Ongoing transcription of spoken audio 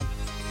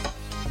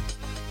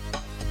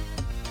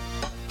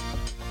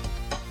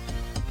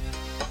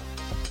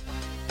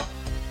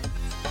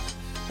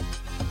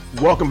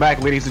Welcome back,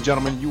 ladies and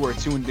gentlemen. You are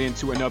tuned in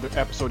to another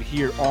episode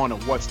here on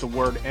What's the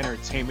Word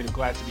Entertainment. I'm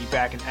glad to be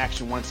back in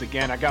action once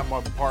again. I got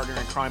my partner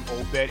in crime,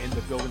 Obed, in the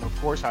building, of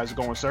course. How's it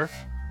going, sir?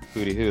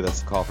 Hooty hoo,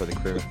 that's the call for the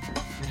crew.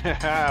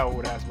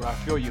 Well, that's what I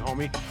feel you,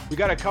 homie. We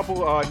got a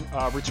couple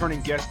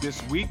returning guests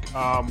this week.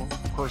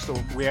 First,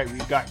 we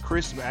got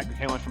Chris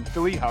hailing from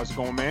Philly. How's it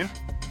going, man?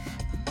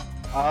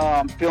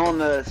 I'm feeling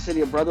the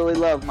city of brotherly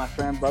love, my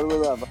friend. Brotherly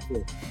love.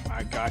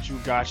 I got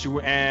you.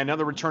 And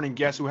another returning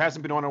guest who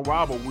hasn't been on in a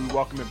while, but we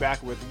welcome him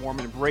back with warm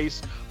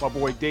embrace. My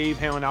boy Dave,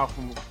 hailing out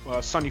from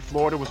sunny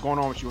Florida. What's going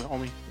on with you,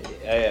 homie?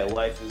 Yeah,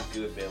 life is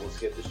good, man. Let's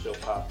get this show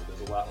popping.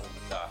 There's a lot on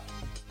the dock.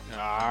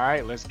 All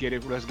right, let's get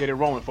it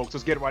rolling, folks.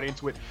 Let's get right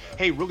into it.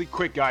 Hey, really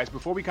quick, guys,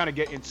 before we kind of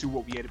get into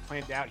what we had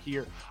planned out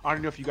here, I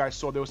don't know if you guys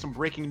saw, there was some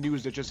breaking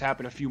news that just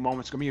happened a few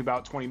moments ago, maybe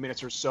about 20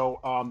 minutes or so.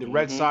 The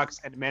Red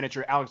Sox and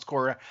manager Alex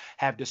Cora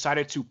have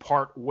decided to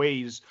part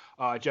ways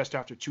just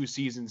after 2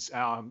 seasons.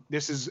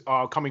 This is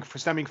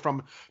stemming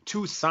from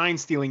 2 sign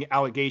stealing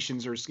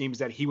allegations or schemes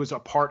that he was a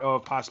part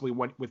of, possibly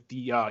with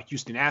the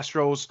Houston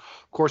Astros.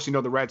 Of course, you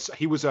know, the Reds.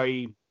 He was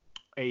a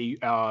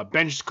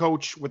bench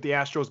coach with the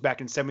Astros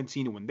back in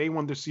 2017 when they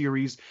won the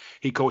series.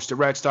 He coached the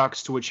Red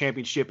Sox to a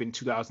championship in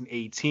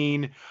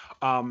 2018.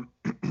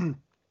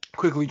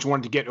 Quickly just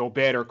wanted to get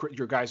Obed or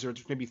your guys'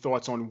 maybe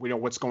thoughts on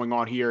what's going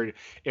on here.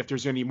 If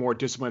there's any more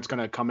discipline that's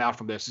going to come out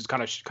from this, it's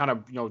kind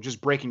of just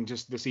breaking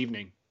just this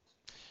evening.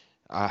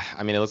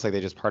 I mean, it looks like they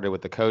just parted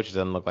with the coach. It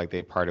doesn't look like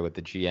they parted with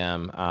the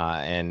GM.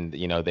 And,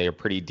 they are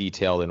pretty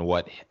detailed in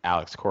what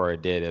Alex Cora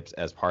did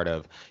as part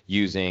of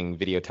using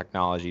video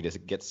technology to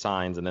get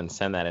signs and then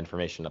send that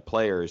information to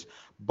players.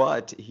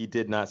 But he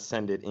did not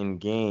send it in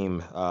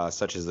game,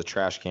 such as the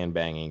trash can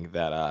banging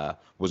that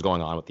was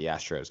going on with the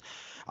Astros.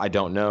 I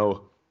don't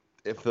know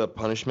if the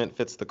punishment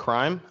fits the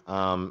crime.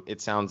 It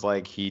sounds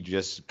like he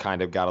just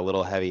kind of got a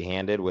little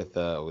heavy-handed with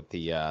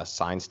the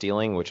sign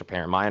stealing, which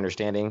apparently, my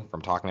understanding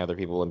from talking to other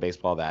people in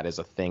baseball, that is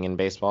a thing in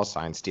baseball.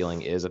 Sign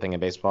stealing is a thing in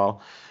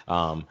baseball.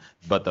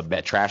 But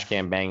the trash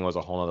can banging was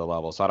a whole other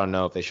level. So I don't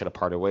know if they should have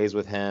parted ways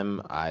with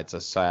him. It's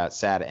a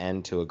sad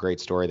end to a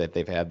great story that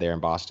they've had there in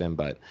Boston,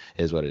 but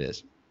it is what it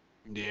is.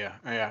 Yeah.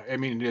 I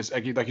mean, it is,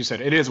 like you said,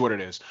 it is what it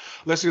is.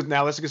 Let's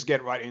just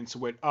get right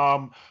into it.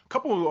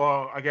 Couple,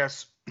 I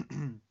guess.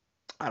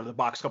 Out of the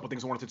box, a couple of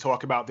things I wanted to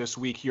talk about this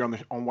week here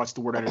on What's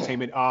the Word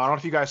Entertainment. I don't know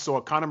if you guys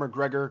saw Conor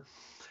McGregor.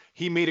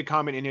 He made a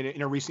comment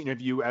in a recent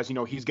interview, as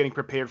he's getting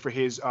prepared for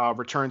his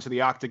return to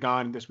the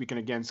octagon this weekend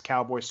against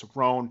Cowboy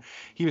Cerrone.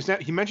 He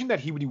mentioned that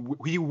he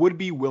would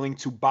be willing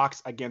to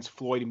box against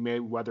Floyd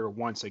Mayweather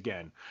once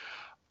again.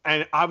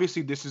 And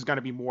obviously, this is going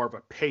to be more of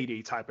a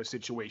payday type of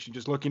situation,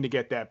 just looking to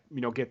get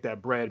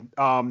that bread.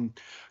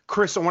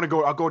 Chris,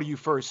 I'll go to you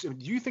first.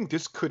 Do you think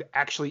this could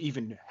actually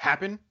even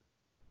happen?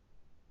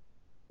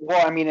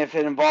 Well, I mean, if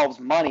it involves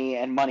money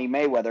and Money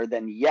Mayweather,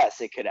 then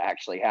yes, it could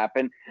actually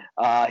happen.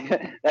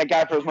 That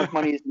guy, for as much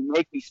money as he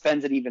makes, he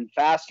spends it even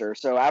faster.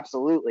 So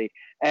absolutely.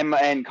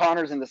 And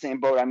Conor's in the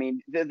same boat. I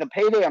mean, the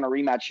payday on a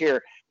rematch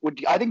here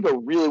would, I think, go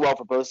really well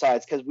for both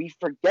sides, because we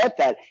forget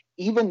that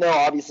even though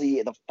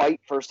obviously the fight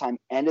first time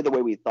ended the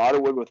way we thought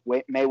it would, with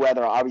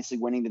Mayweather obviously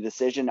winning the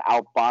decision,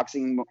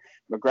 outboxing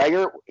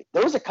McGregor,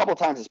 there was a couple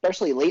times,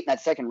 especially late in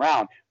that second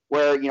round,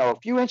 where, a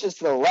few inches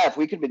to the left,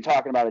 we could have been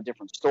talking about a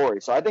different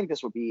story. So I think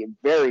this would be a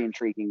very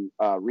intriguing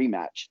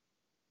rematch.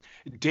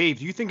 Dave,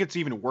 do you think it's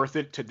even worth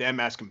it to them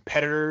as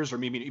competitors, or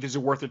maybe is it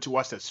worth it to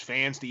us as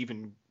fans to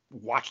even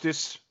watch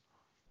this?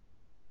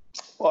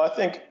 Well, I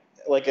think,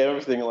 like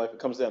everything in life, it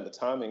comes down to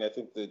timing. I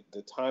think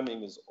the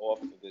timing is off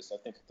for this. I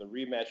think if the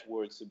rematch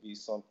were to be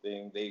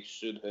something, they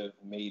should have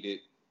made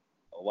it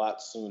a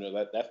lot sooner.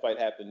 That fight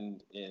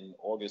happened in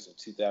August of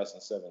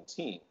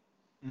 2017.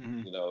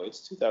 Mm-hmm.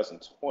 It's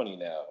 2020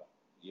 now.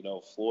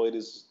 Floyd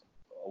is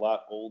a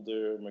lot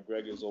older,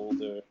 McGregor's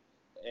older,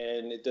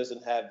 and it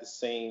doesn't have the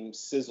same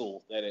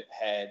sizzle that it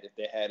had if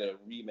they had a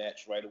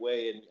rematch right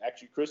away. And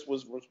actually, Chris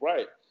was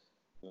right.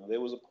 There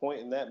was a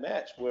point in that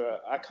match where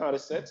I kind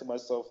of said to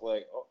myself,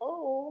 like,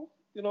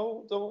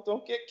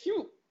 don't get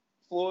cute,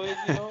 Floyd.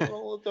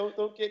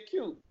 Don't get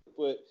cute.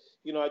 But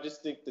I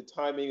just think the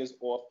timing is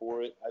off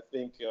for it. I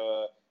think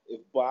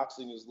if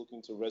boxing is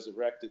looking to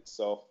resurrect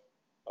itself,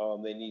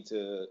 they need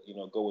to,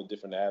 go a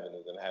different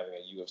avenue than having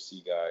a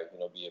UFC guy,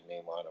 be a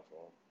mainliner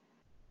for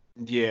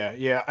them.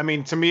 Yeah. I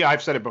mean, to me,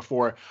 I've said it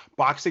before.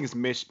 Boxing is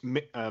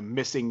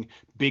missing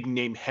big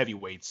name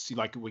heavyweights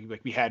like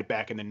we had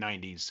back in the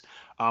 90s.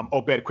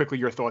 Obed, quickly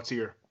your thoughts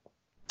here.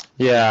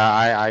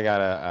 Yeah, I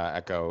gotta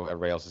echo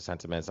Rails'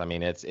 sentiments. I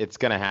mean, it's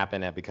gonna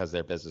happen because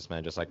they're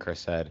businessmen, just like Chris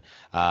said.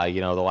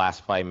 The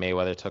last fight,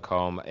 Mayweather took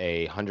home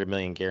a $100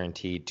 million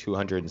guaranteed,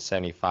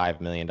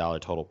 $275 million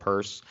total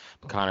purse.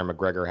 Conor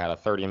McGregor had a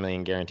 $30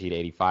 million guaranteed,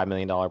 $85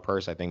 million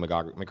purse. I think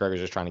McGregor's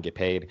just trying to get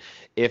paid.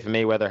 If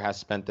Mayweather has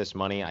spent this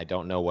money, I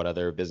don't know what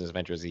other business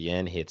ventures he's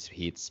in.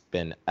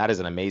 That is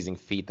an amazing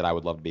feat that I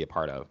would love to be a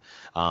part of.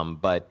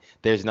 But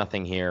there's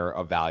nothing here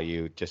of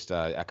value. Just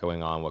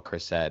echoing on what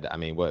Chris said. I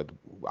mean,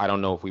 I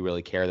don't know if we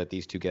really care that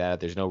these two get at it.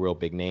 There's no real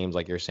big names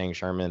like you're saying,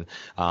 Sherman.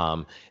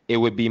 It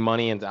would be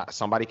money, and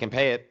somebody can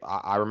pay it.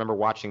 I remember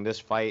watching this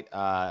fight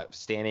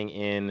standing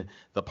in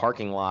the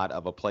parking lot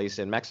of a place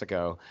in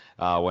Mexico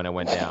when it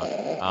went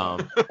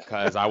down,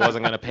 because I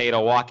wasn't going to pay to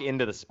walk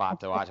into the spot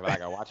to watch it. But I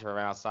got to watch it from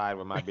outside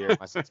with my beer and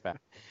my six-pack.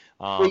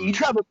 Wait, you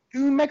traveled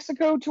to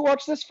Mexico to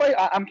watch this fight?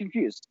 I'm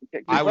confused.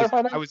 Can you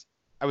clarify that?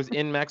 I was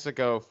in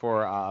Mexico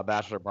for a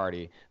bachelor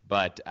party,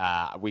 but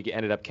we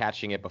ended up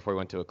catching it before we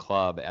went to a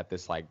club at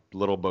this like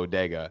little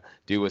bodega.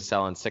 Dude was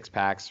selling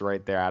 6-packs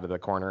right there out of the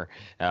corner,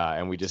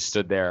 and we just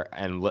stood there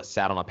and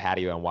sat on a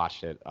patio and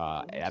watched it.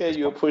 Okay,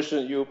 you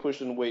were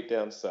pushing weight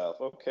down south.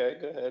 Okay,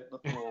 go ahead.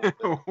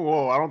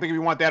 Whoa, I don't think we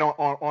want that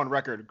on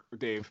record,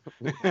 Dave.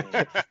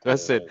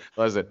 Listen.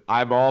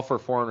 I'm all for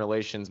foreign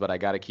relations, but I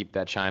got to keep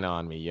that China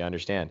on me. You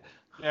understand?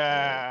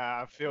 Yeah,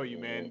 I feel you,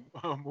 man.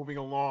 Moving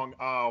along.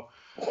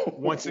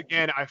 Once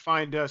again, I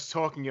find us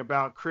talking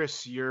about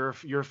Chris, your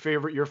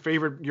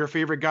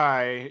favorite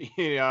guy,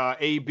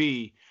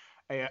 AB.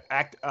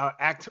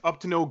 Act up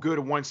to no good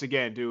once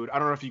again, dude. I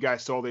don't know if you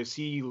guys saw this.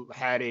 He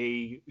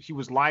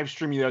was live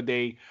streaming the other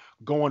day,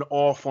 going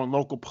off on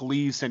local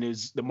police and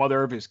the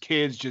mother of his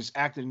kids, just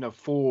acting a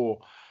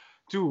fool.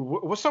 Dude,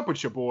 what's up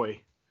with your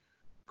boy,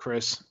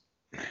 Chris?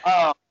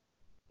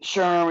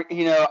 Sure.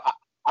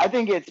 I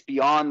think it's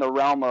beyond the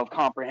realm of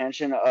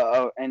comprehension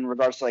in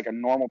regards to like a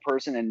normal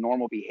person and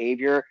normal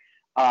behavior.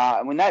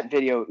 When that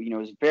video,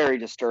 is very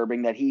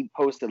disturbing that he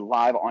posted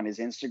live on his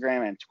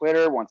Instagram and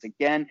Twitter. Once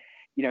again,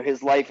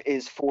 his life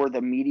is for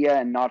the media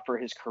and not for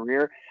his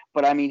career.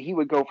 But I mean, he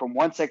would go from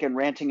 1 second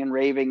ranting and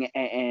raving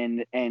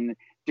and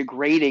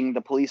degrading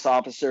the police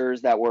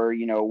officers that were,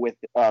 with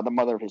the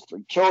mother of his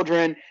 3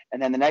 children, and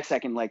then the next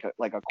second, like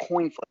a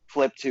coin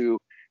flip to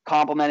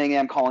complimenting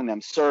them, calling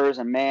them sirs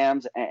and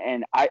ma'ams,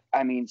 and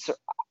I mean, so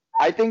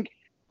I think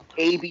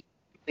AB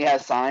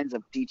has signs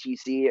of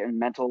DTC and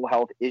mental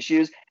health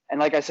issues. And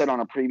like I said on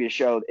a previous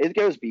show, it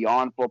goes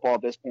beyond football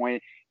at this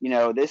point.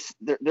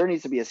 There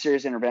needs to be a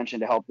serious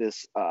intervention to help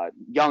this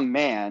young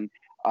man,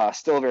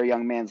 still a very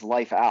young man's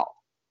life out.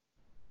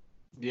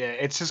 Yeah,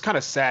 it's just kind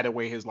of sad the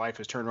way his life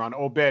has turned around.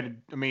 Obed,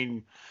 I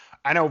mean,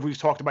 I know we've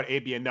talked about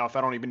AB enough.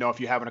 I don't even know if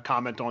you have a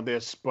comment on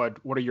this, but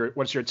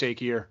what's your take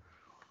here?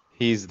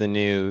 He's the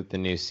new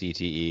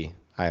CTE.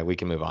 We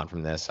can move on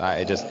from this.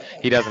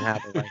 He doesn't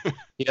have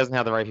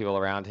the right people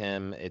around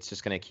him. It's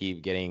just going to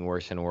keep getting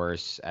worse and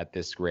worse at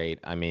this rate.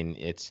 I mean,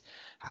 it's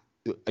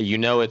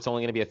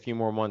only going to be a few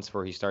more months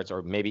before he starts,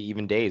 or maybe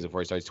even days before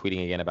he starts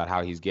tweeting again about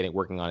how he's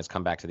working on his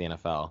comeback to the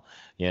NFL.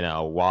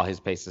 While his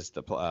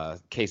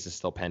case is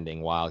still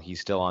pending, while he's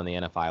still on the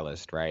NFI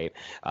list, right?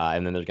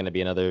 And then there's going to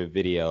be another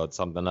video,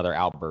 another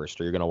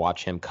outburst, or you're going to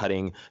watch him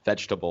cutting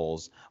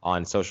vegetables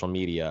on social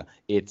media.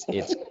 It's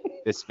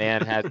this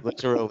man has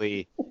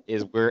literally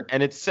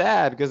and it's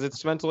sad because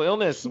it's mental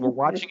illness. We're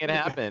watching it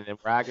happen, and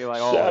we're acting like,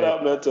 shout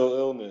out mental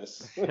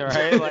illness,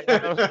 right? Like,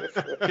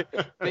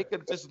 they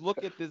could just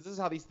look at this. This is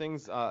how these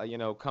things,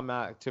 come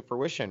out to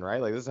fruition,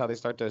 right? Like, this is how they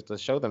start to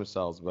show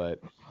themselves.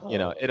 But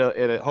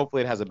it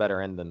hopefully it has a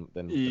better end than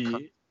the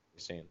current we're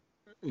seeing.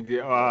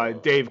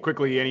 Dave,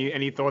 quickly,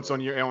 any thoughts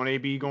on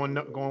AB going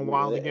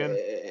wild again?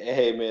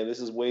 Hey man, this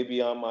is way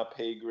beyond my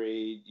pay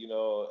grade.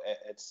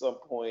 At some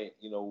point,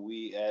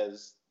 we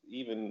as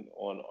even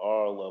on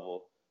our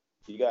level,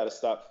 you got to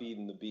stop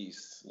feeding the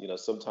beast.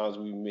 Sometimes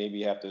we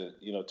maybe have to,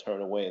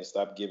 turn away and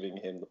stop giving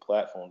him the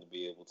platform to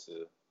be able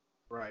to,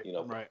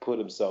 put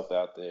himself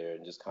out there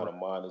and just kind of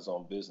mind his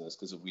own business.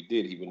 Because if we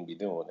did, he wouldn't be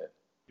doing it.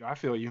 I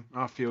feel you.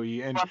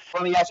 And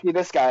let me ask you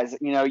this, guys.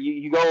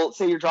 You go,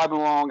 say you're driving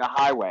along a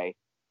highway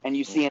and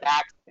you see an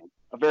accident,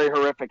 a very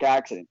horrific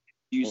accident.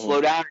 Do you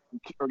slow down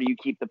or do you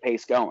keep the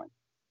pace going?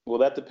 Well,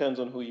 that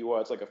depends on who you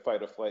are. It's like a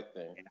fight or flight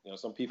thing.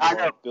 Some people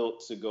are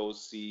built to go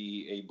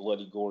see a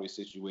bloody, gory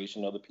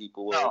situation. Other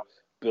people are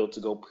built to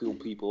go pull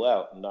people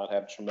out and not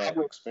have traumatic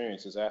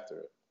experiences after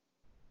it.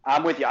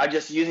 I'm with you. I'm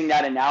just using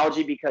that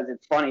analogy because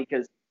it's funny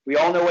because we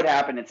all know what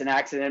happened. It's an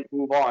accident,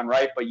 move on,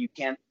 right? But you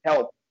can't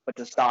help but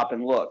to stop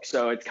and look.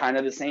 So it's kind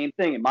of the same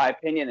thing, in my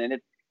opinion,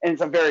 and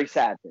it's a very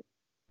sad thing.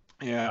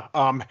 Yeah.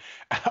 I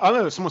don't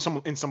know.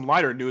 Someone in some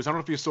lighter news. I don't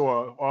know if you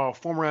saw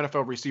former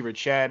NFL receiver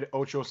Chad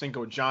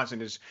Ochocinco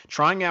Johnson is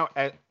trying out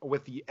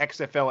with the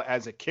XFL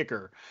as a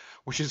kicker,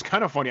 which is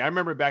kind of funny. I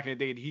remember back in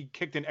the day, he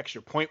kicked an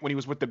extra point when he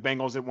was with the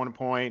Bengals at one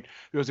point.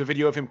 There was a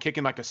video of him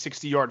kicking like a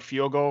 60-yard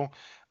field goal.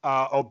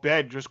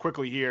 Obed, just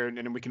quickly here, and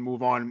then we can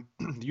move on.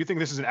 Do you think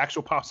this is an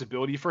actual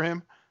possibility for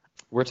him?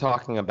 We're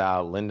talking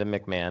about Linda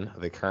McMahon,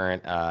 the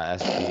current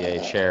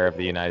SBA chair of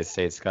the United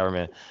States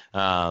government,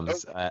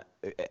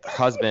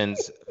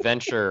 husband's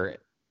venture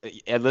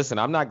And listen,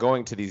 I'm not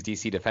going to these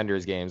DC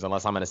Defenders games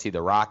unless I'm going to see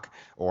The Rock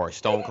or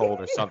Stone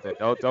Cold or something.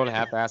 Don't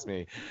half-ass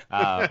me.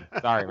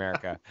 Sorry,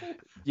 America.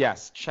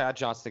 Yes, Chad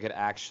Johnston could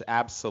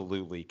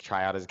absolutely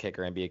try out as a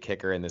kicker and be a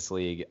kicker in this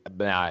league.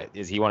 Now,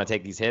 is he want to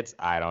take these hits?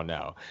 I don't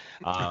know.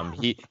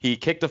 He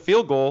kicked a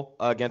field goal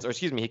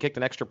he kicked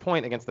an extra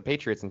point against the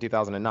Patriots in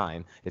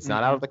 2009. It's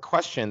not out of the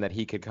question that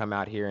he could come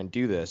out here and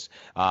do this.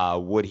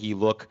 Would he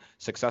look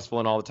successful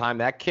in all the time?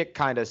 That kick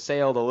kind of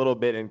sailed a little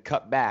bit and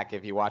cut back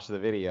if you watch the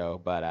video,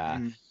 but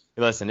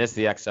listen, it's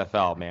the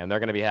XFL, man. They're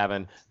going to be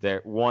having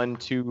their 1,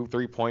 2,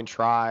 3-point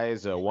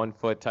tries, a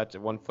 1-foot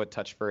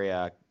touch for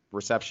a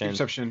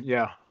reception.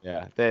 Yeah.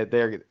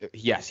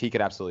 Yes, he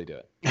could absolutely do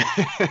it.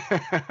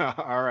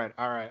 All right,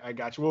 I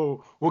got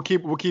you. We'll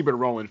keep it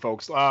rolling,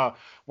 folks.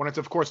 Wanted to,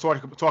 of course,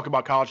 talk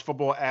about college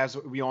football. As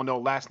we all know,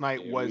 last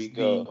night was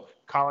the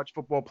college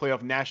football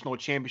playoff national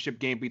championship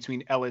game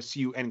between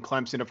LSU and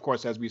Clemson. Of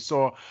course, as we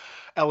saw,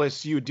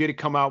 LSU did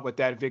come out with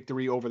that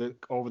victory over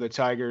the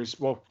Tigers.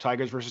 Well,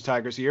 Tigers versus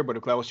Tigers here, but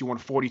LSU won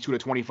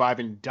 42-25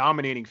 in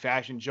dominating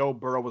fashion. Joe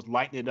Burrow was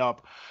lighting it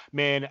up.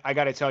 Man, I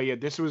got to tell you,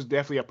 this was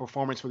definitely a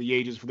performance for the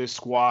ages for this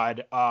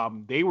squad.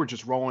 They were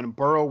just rolling.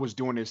 Burrow was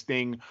doing his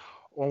thing.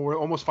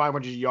 Almost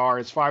 500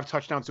 yards, 5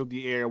 touchdowns through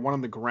the air, 1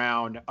 on the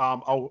ground.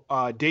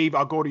 Dave,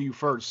 I'll go to you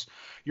first.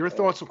 Your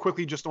thoughts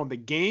quickly just on the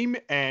game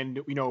and,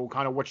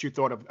 kind of what you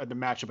thought of the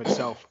matchup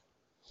itself.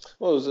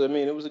 Well,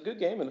 it was a good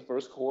game in the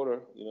first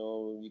quarter.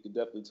 You could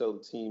definitely tell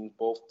the teams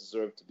both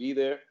deserved to be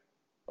there.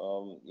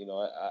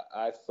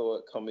 I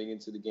thought coming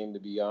into the game, to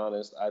be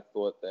honest, I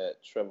thought that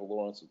Trevor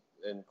Lawrence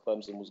and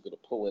Clemson was going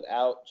to pull it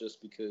out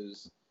just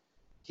because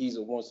he's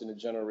a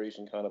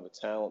once-in-a-generation kind of a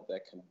talent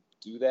that can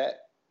do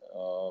that.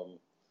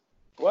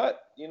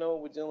 But,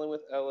 we're dealing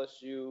with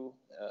LSU.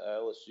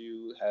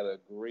 LSU had a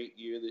great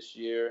year this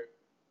year.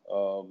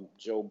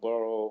 Joe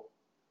Burrow,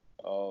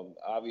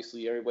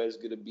 obviously everybody's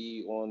going to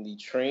be on the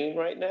train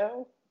right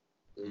now.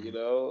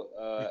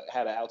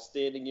 Had an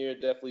outstanding year,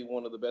 definitely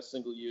one of the best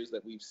single years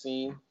that we've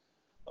seen.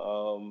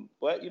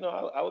 But,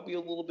 I would be a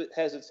little bit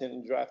hesitant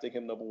in drafting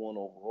him number 1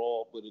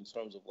 overall. But in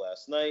terms of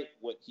last night,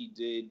 what he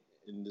did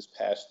in this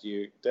past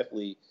year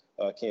definitely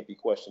can't be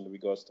questioned in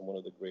regards to one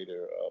of the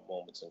greater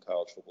moments in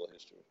college football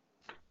history.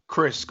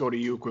 Chris, go to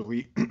you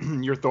quickly.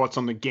 Your thoughts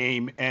on the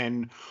game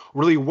and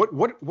really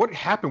what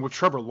happened with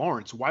Trevor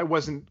Lawrence? Why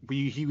wasn't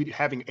he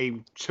having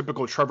a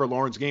typical Trevor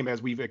Lawrence game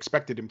as we've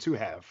expected him to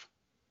have?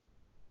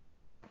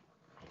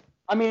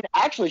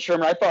 Actually,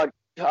 Sherman, I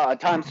thought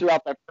times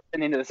throughout that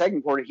and into the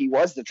second quarter, he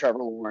was the Trevor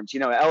Lawrence.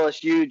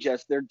 LSU,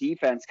 just their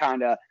defense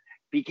kind of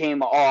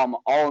became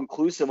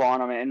all-inclusive on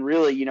him. And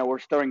really, we're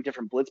throwing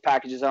different blitz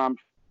packages on him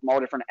from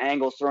all different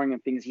angles, throwing him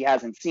things he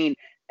hasn't seen.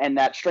 And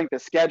that strength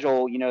of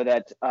schedule,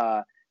 that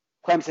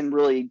Clemson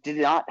really did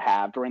not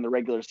have during the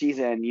regular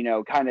season,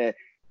 kind of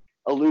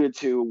alluded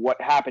to what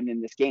happened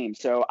in this game.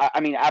 So,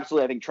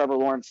 absolutely, I think Trevor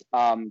Lawrence,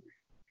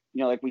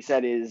 like we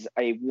said, is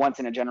a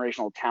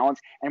once-in-a-generational talent.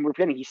 And we're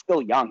forgetting he's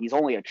still young. He's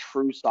only a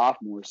true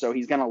sophomore. So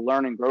he's going to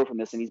learn and grow from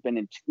this. And he's been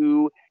in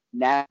 2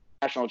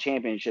 national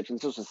championships. And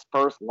this was his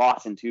first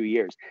loss in 2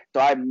 years. So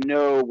I have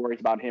no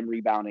worries about him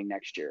rebounding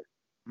next year.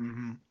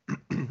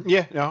 Mm-hmm.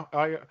 Yeah, no,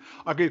 I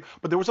agree.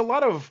 But there was a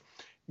lot of,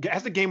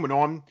 as the game went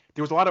on,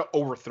 there was a lot of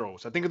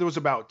overthrows. I think there was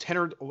about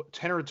 10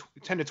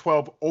 to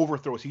 12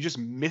 overthrows. He's just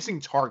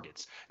missing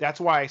targets. That's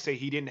why I say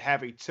he didn't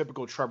have a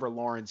typical Trevor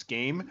Lawrence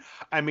game.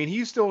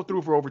 He still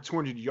threw for over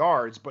 200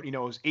 yards, but it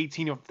was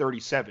 18 of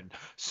 37.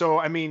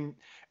 So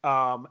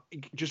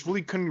just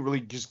really couldn't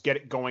really just get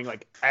it going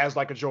like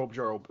a Joe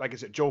Burrow. Like I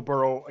said, Joe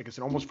Burrow,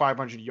 almost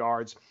 500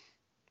 yards.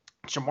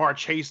 Jamar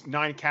Chase,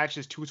 9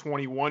 catches,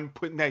 221,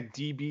 putting that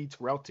DB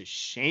Terrell to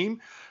shame.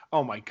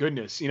 Oh my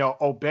goodness,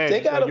 Obed. They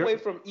got away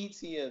from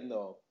ETN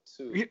though,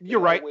 too. You're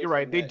right.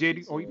 They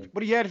did,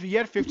 but he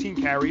had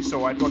 15 carries,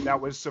 so I thought that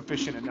was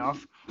sufficient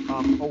enough.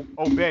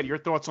 Obed, your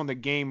thoughts on the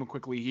game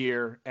quickly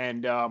here,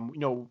 and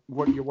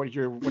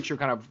what's your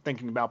kind of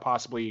thinking about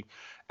possibly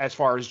as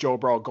far as Joe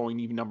Burrow going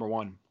even number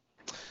 1.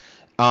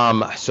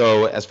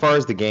 So as far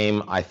as the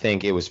game, I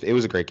think it was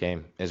a great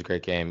game. It was a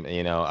great game.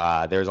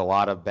 There's a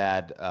lot of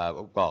bad.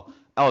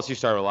 LSU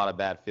started a lot of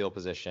bad field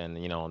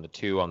position. On the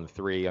 2, on the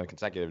 3, on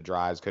consecutive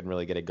drives, couldn't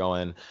really get it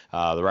going.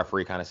 The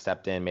referee kind of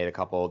stepped in, made a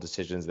couple of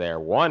decisions there.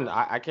 One,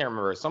 I can't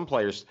remember. Some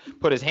players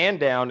put his hand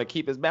down to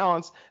keep his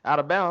balance out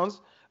of bounds.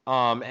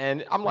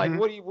 And I'm like,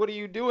 what are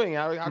you doing?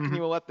 How can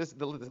you let this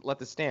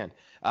stand?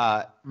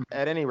 At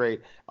any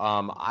rate,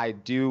 I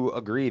do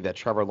agree that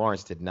Trevor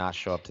Lawrence did not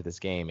show up to this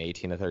game.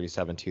 18 of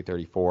 37,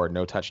 234,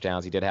 no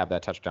touchdowns. He did have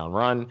that touchdown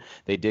run.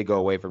 They did go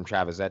away from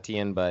Travis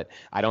Etienne, but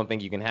I don't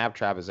think you can have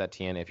Travis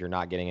Etienne if you're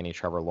not getting any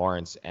Trevor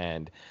Lawrence.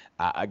 And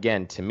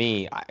again, to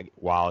me,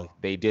 while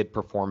they did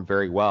perform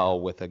very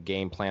well with a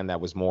game plan that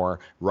was more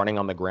running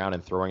on the ground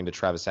and throwing to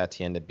Travis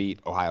Etienne to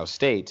beat Ohio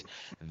State,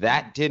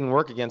 that didn't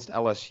work against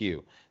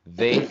LSU.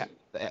 They,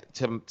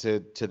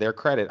 to their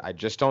credit, I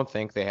just don't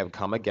think they have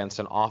come against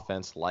an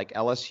offense like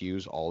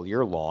LSU's all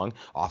year long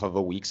off of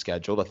a weak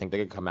schedule. I think they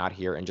could come out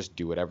here and just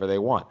do whatever they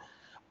want.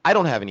 I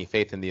don't have any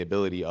faith in the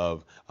ability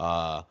of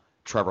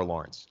Trevor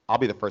Lawrence. I'll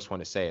be the first one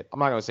to say it. I'm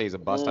not going to say he's a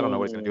bust. I don't know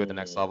what he's going to do at the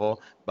next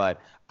level, but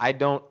I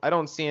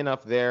don't see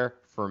enough there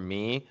for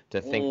me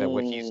to think that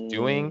what he's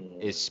doing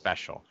is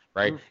special,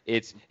 right?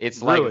 It's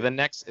Really? like the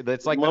next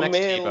My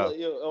man,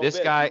 Tebow. This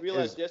guy you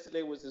realize is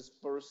yesterday was his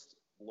first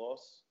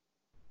loss?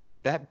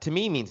 that to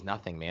me means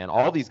nothing, man.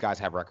 All these guys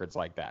have records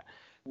like that.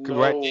 No,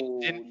 Right?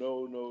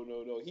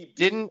 no. He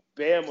Didn't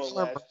Bama Kyler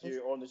last Murray-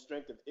 year on the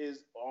strength of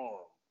his arm.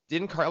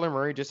 Didn't Kyler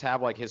Murray just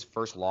have like his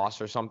first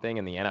loss or something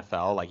in the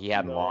NFL? Like he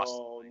hadn't lost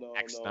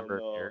X number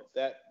of years.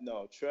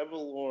 Trevor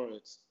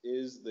Lawrence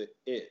is the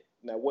it.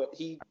 Now what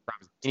he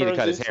He need to turns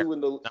cut his hair. into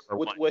in the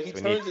Number one. what he So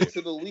we turns need-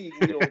 into the league,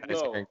 we don't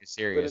This know. thing is But in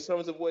serious.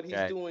 terms of what he's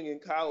Okay. doing in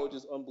college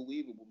is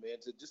unbelievable, man.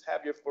 To just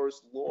have your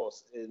first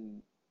loss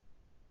in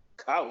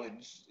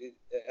college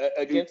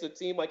against a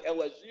team like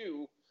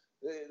LSU,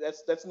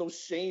 that's no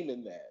shame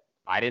in that.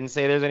 I didn't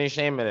say there's any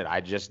shame in it.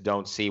 I just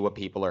don't see what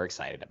people are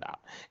excited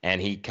about.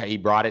 And he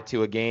brought it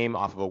to a game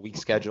off of a weak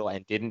schedule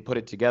and didn't put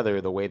it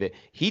together the way that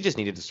he just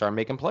needed to start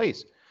making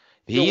plays.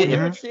 So when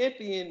you're a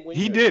champion,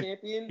 He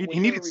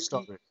needed to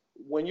start it.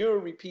 When you're a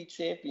repeat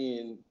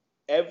champion,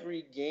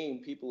 every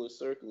game people are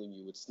circling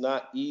you. It's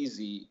not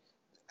easy.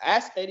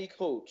 Ask any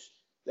coach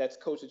that's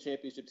coached a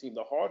championship team.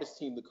 The hardest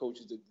team to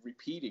coach is a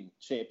repeating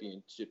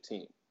championship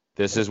team.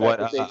 This is The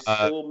fact what that they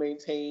still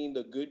maintained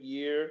a good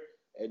year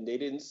and they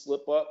didn't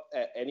slip up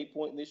at any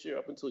point in this year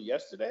up until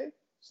yesterday.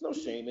 There's no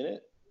shame in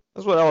it.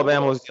 that's what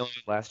Alabama was dealing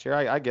with last year.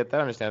 I get that.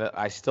 I understand that.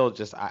 I still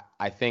just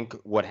I think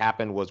what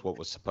happened was what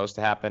was supposed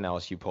to happen.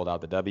 LSU pulled out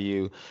the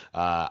W.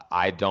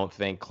 I don't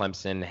think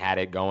Clemson had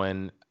it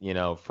going,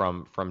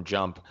 from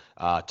jump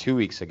 2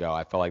 weeks ago.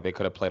 I felt like they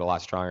could have played a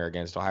lot stronger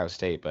against Ohio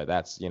State, but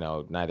that's,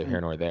 neither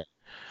here nor there.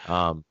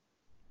 Yeah.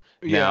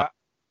 Now,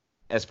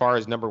 as far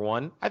as number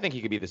one, I think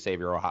he could be the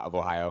savior of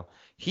Ohio.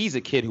 He's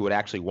a kid who would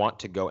actually want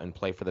to go and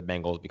play for the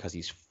Bengals because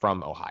he's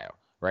from Ohio,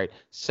 right?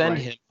 Send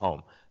him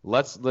home.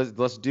 Let's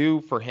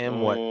do for him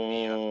what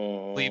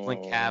the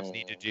Cleveland Cavs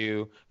need to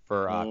do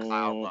for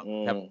Kyle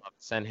Love.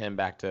 Send him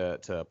back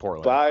to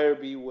Portland. Buyer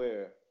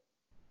beware.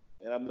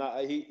 And I'm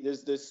not.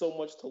 There's so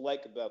much to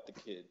like about the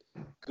kid.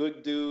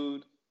 Good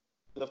dude.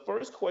 The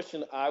first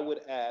question I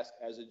would ask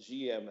as a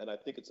GM, and I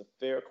think it's a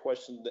fair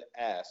question to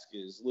ask,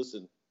 is: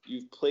 listen,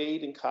 you've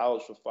played in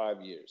college for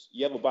 5 years.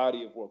 You have a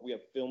body of work. We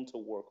have film to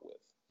work with.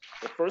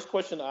 The first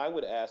question I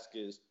would ask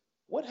is: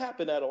 what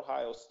happened at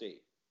Ohio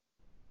State?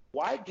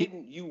 Why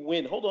didn't you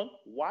win? Hold on.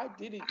 Why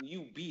didn't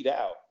you beat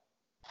out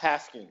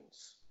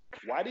Haskins?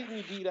 Why didn't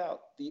you beat out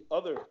the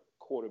other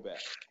quarterback?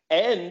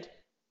 And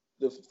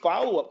the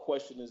follow-up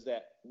question is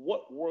that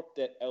what worked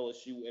at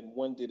LSU and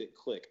when did it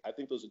click? I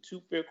think those are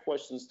two fair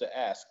questions to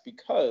ask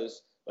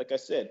because, like I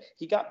said,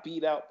 he got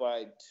beat out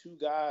by two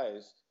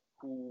guys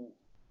who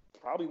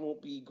probably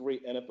won't be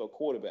great NFL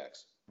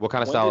quarterbacks. What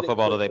kind of style of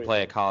football do they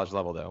play at college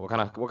level, though? What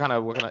kind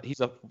of? He's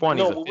a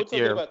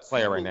fifth-year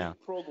player right now.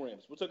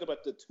 Programs. We're talking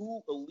about the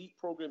two elite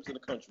programs in the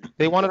country.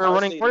 They wanted a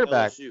running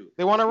quarterback.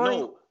 They want a running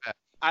quarterback.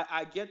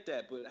 I get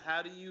that, but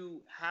how do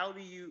you?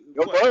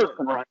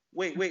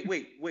 Wait.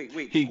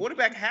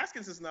 Quarterback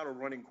Haskins is not a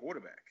running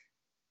quarterback.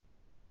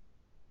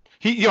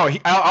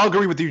 I'll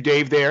agree with you,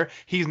 Dave. There,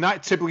 he's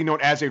not typically known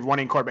as a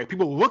running quarterback.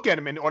 People look at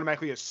him and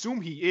automatically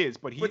assume he is,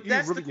 but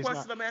that's really the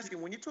question not. I'm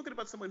asking. When you're talking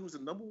about somebody who's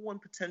a number one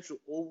potential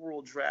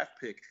overall draft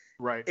pick,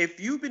 right?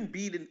 If you've been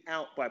beaten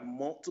out by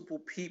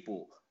multiple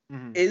people,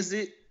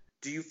 Mm-hmm.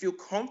 Do you feel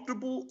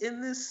comfortable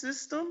in this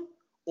system,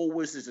 or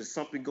was there just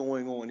something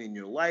going on in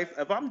your life?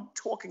 If I'm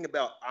talking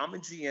about I'm a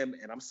GM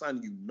and I'm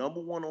signing you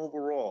number one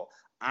overall,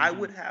 I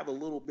would have a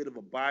little bit of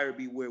a buyer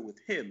beware with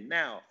him.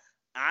 Now,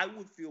 I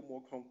would feel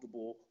more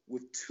comfortable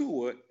with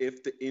Tua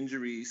if the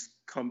injuries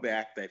come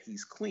back that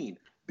he's clean.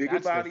 Bigger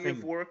body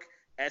of work,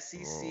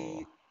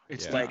 SEC.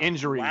 It's the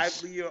injuries.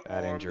 Livelier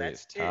that arm, injury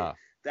that's is tough.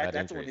 it.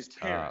 That's on his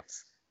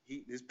parents.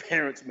 His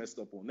parents messed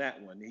up on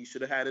that one. He should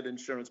have had an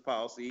insurance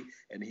policy,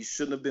 and he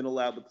shouldn't have been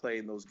allowed to play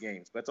in those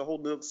games. But that's a whole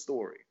nother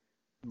story.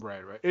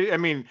 Right. I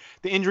mean,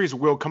 the injuries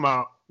will come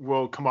up,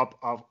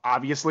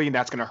 obviously, and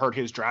that's going to hurt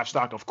his draft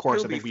stock. Of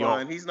course, He'll be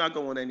fine. He's not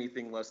going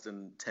anything less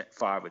than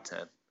 5 or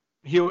 10.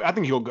 I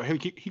think he'll go.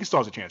 He still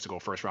has a chance to go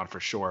first round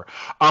for sure.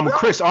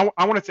 Chris, I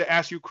wanted to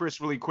ask you,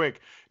 Chris, really quick.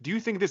 Do you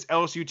think this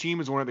LSU team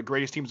is one of the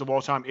greatest teams of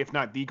all time, if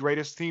not the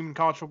greatest team in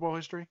college football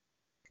history?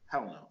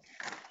 Hell no.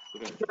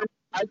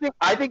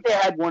 I think they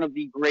had one of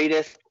the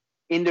greatest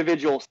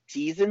individual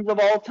seasons of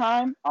all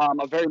time.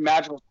 A very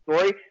magical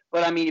story.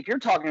 But, I mean, if you're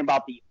talking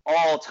about the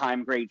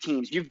all-time great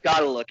teams, you've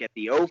got to look at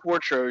the 04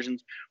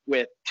 Trojans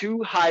with 2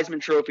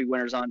 Heisman Trophy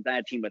winners on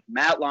that team with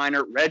Matt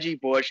Leinart, Reggie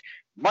Bush,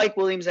 Mike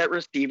Williams at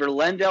receiver,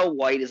 Lendell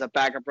White as a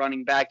backup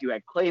running back. You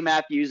had Clay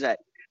Matthews at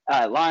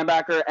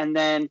linebacker. And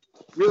then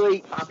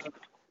really,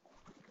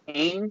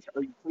 Haynes,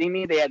 are you kidding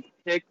me? They had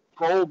 6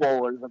 Pro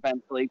Bowlers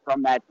eventually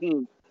from that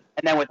team.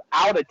 And then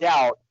without a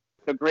doubt,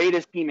 the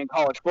greatest team in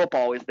college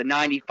football is the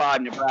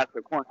 95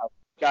 Nebraska Cornhuskers.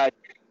 Guys,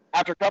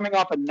 after coming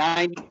off a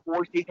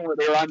 94 season where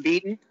they were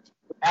unbeaten,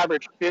 they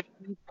averaged 50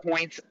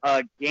 points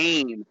a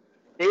game.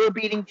 They were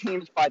beating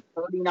teams by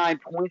 39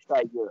 points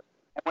that year.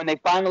 And when they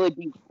finally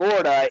beat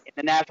Florida in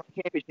the national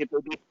championship, they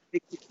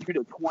beat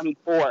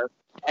 62-24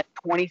 and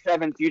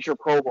 27 future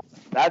Pro Bowls.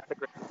 That's the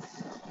great.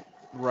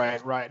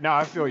 Right. No,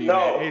 I feel you, man.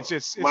 No, It's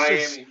just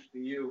Miami for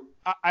you.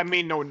 I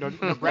mean, no,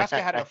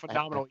 Nebraska had a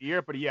phenomenal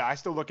year, but yeah, I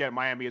still look at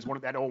Miami as one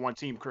of that 0-1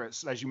 team,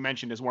 Chris, as you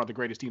mentioned, as one of the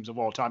greatest teams of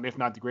all time, if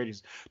not the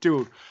greatest.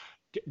 Dude,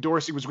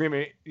 Dorsey was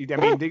screaming. I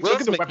mean,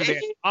 look at the weapons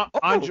they had.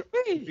 Andre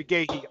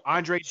McGahee,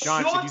 Andre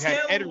Johnson. You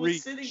had Ed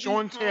Reed,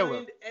 Sean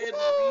Taylor. Ed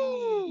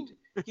Reed.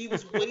 He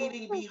was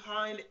waiting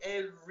behind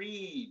Ed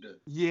Reed.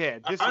 Yeah,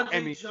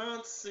 Andre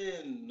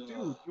Johnson.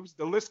 Dude, it was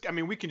the list. I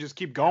mean, we can just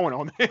keep going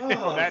on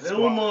that.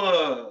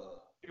 Vilma.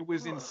 It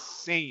was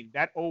insane.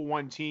 That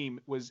 0-1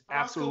 team was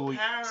absolutely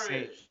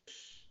insane.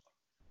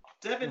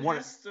 Devin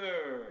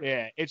Hester.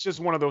 Yeah, it's just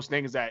one of those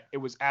things that it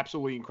was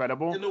absolutely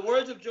incredible. In the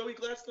words of Joey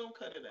Gladstone,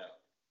 cut it out.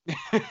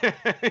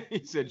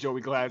 He said Joey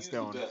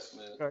Gladstone. He's the best,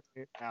 man. Cut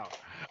it out.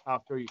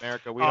 I'll show you.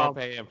 America, we don't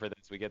pay him for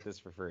this. We get this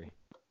for free.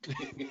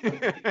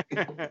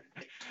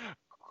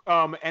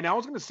 And I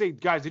was going to say,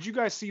 guys, did you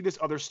guys see this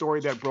other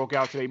story that broke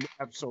out today?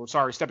 So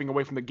sorry, stepping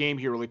away from the game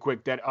here really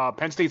quick, that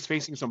Penn State's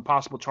facing some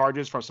possible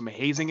charges for some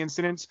hazing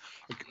incidents,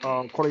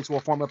 according to a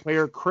former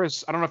player.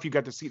 Chris, I don't know if you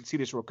got to see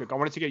this real quick. I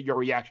wanted to get your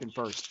reaction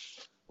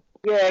first.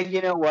 Yeah,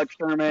 you know what,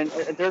 Sherman?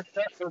 There's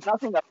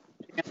nothing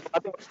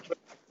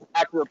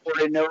actually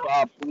reported, no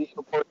police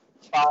report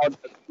filed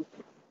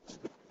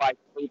by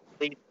state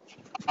police.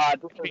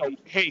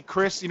 Hey,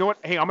 Chris, you know what?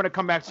 Hey, I'm going to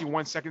come back to you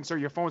 1 second, sir.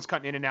 Your phone's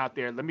cutting in and out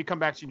there. Let me come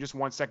back to you in just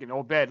 1 second.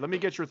 Obed, let me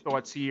get your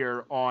thoughts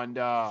here on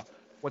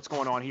what's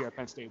going on here at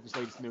Penn State, this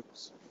latest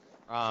news.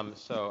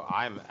 So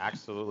I'm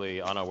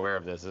absolutely unaware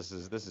of this. This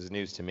is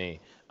news to me.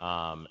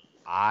 Give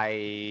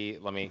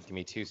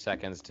me 2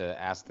 seconds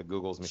to ask the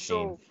Google's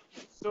machine.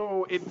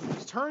 So it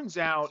turns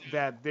out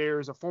that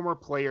there's a former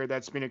player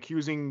that's been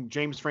accusing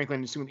James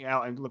Franklin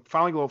and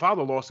filed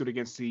a lawsuit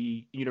against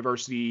the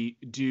university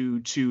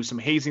due to some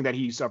hazing that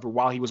he suffered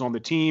while he was on the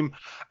team.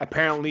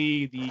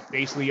 Apparently, the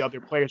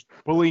other players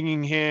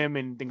bullying him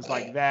and things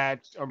like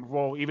that.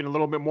 Well, even a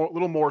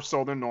little more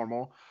so than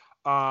normal.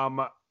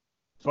 But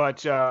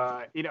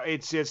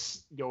it's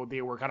just,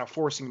 they were kind of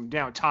forcing him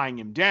down, tying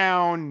him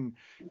down,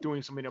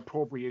 doing some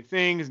inappropriate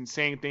things and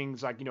saying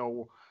things like,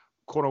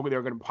 quote unquote,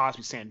 they're going to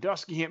possibly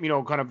Sandusky him,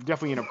 kind of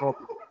definitely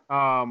inappropriate.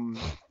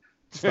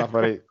 Stop,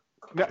 buddy.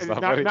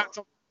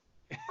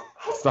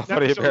 Stop,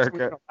 buddy,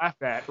 America.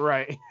 Laugh at,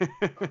 right?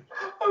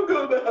 I'm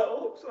going to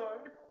hell. I'm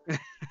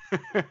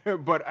sorry.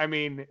 But I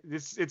mean,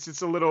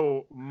 it's a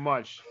little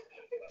much.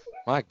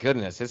 My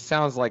goodness, it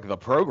sounds like The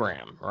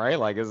Program, right?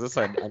 Like, is this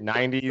a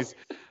 90s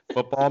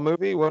football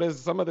movie? What is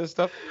some of this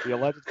stuff? The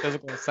alleged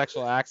physical and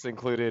sexual acts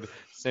included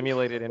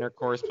simulated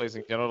intercourse,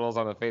 placing genitals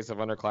on the face of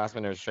underclassmen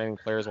and restraining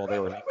players while they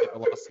were naked. The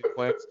lawsuit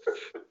claims.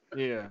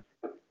 Yeah.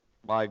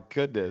 My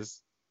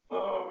goodness.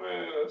 Oh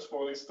man, that's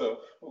funny stuff.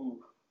 Ooh.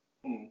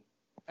 See,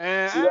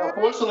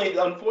 unfortunately,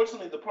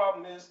 the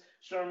problem is,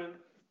 Sherman,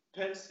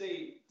 Penn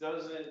State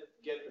doesn't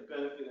get the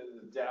benefit of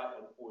the doubt,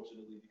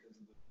 unfortunately, because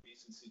of the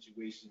recent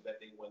situations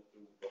that they went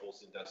through with the whole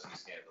Sandusky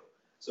scandal.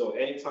 So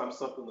anytime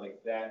something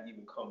like that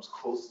even comes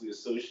closely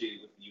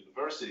associated with the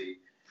university,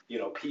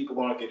 people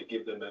aren't going to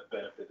give them that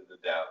benefit of the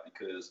doubt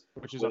because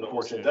which is when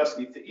unfortunate. The whole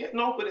Sandusky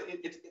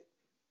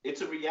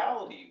it's a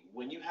reality.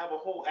 When you have a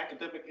whole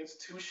academic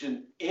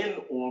institution in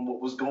on what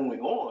was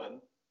going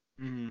on,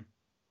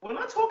 we're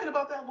not talking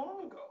about that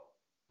long ago.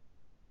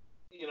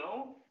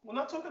 We're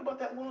not talking about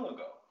that long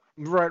ago.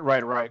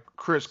 Right.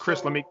 Chris,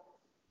 let me.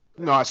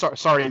 No,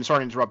 sorry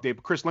to interrupt,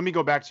 Dave. Chris, let me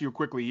go back to you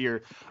quickly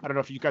here. I don't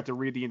know if you got to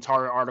read the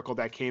entire article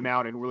that came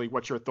out and really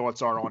what your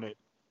thoughts are on it.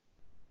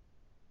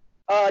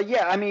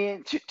 Yeah, I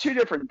mean, two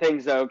different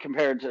things though,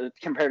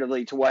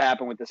 comparatively to what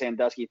happened with the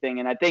Sandusky thing,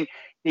 and I think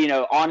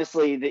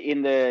honestly,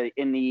 in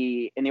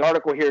the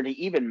article here, to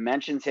even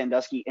mention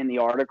Sandusky in the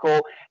article,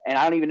 and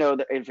I don't even know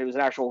if it was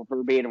an actual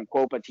verbatim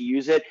quote, but to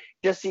use it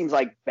just seems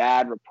like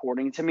bad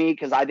reporting to me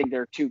because I think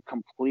they're two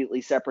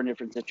completely separate,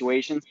 different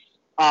situations.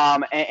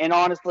 And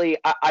honestly,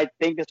 I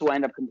think this will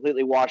end up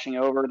completely washing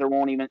over. There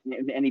won't even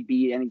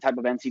be any type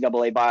of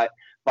NCAA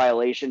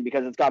violation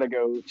because it's got to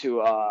go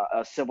to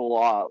a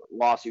civil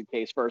lawsuit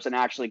case first and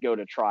actually go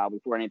to trial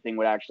before anything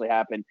would actually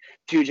happen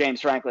to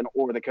James Franklin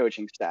or the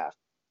coaching staff.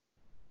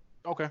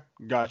 Okay,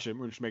 gotcha,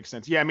 which makes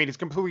sense. Yeah, I mean, it's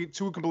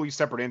two completely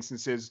separate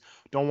instances.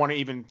 Don't want to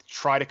even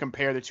try to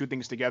compare the two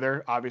things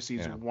together. Obviously,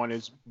 one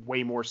is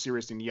way more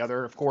serious than the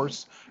other, of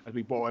course,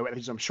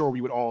 as I'm sure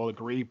we would all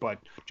agree, but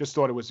just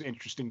thought it was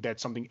interesting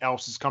that something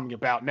else is coming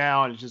about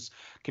now, and it's just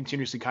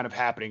continuously kind of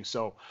happening.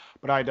 So,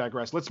 but I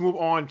digress. Let's move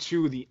on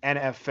to the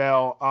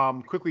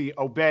NFL. Quickly,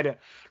 Obed,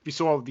 you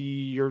saw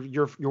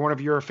you're one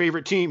of your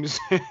favorite teams,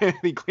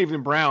 the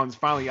Cleveland Browns,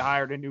 finally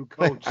hired a new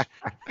coach.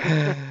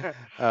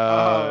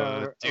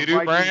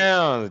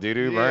 Browns.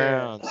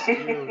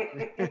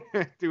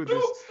 Dude,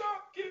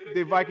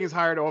 the Vikings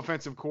hired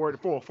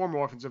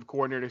former offensive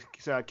coordinator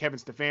Kevin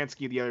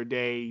Stefanski the other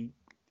day.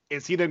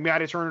 Is he the guy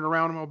to turn it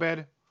around,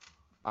 Obed?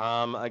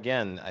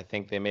 Again, I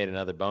think they made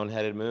another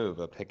boneheaded move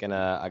of picking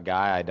a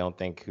guy I don't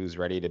think who's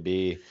ready to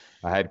be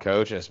a head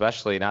coach,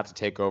 especially not to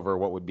take over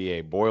what would be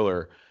a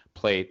powder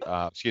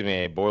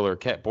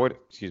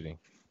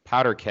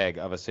keg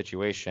of a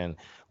situation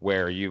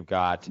where you've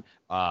got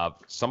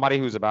somebody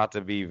who's about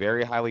to be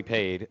very highly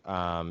paid.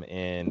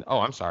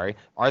 I'm sorry,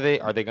 are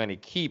they going to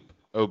keep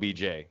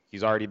OBJ?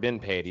 He's already been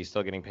paid. He's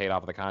still getting paid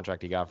off of the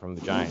contract he got from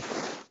the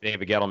Giants.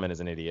 David Gettleman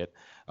is an idiot.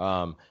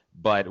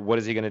 But what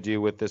is he going to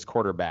do with this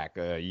quarterback?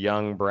 A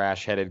young,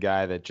 brash-headed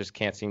guy that just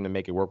can't seem to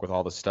make it work with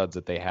all the studs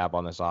that they have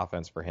on this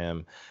offense for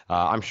him.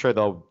 I'm sure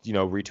they'll,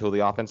 retool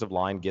the offensive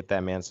line, get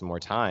that man some more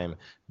time.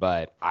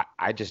 But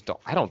I just don't.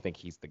 I don't think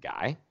he's the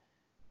guy.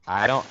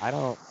 I don't.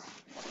 I'm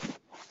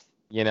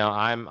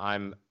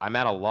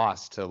at a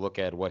loss to look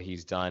at what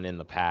he's done in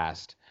the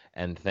past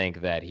and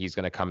think that he's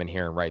going to come in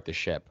here and right the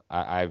ship.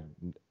 I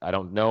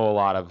don't know a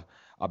lot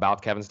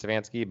about Kevin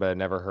Stefanski, but I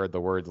never heard the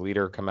words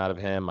leader come out of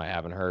him. I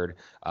haven't heard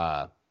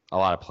a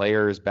lot of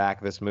players back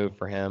this move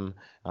for him.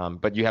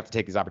 But you have to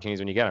take these opportunities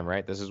when you get them,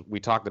 right? We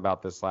talked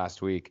about this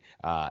last week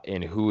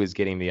in who is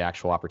getting the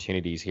actual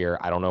opportunities here.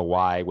 I don't know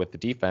why with the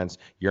defense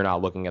you're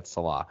not looking at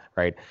Salah,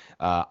 right?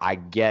 I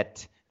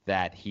get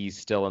that he's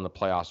still in the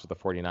playoffs with the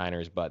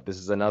 49ers, but this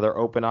is another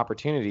open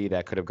opportunity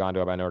that could have gone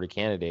to a minority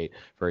candidate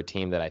for a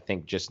team that I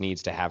think just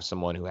needs to have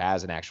someone who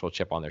has an actual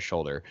chip on their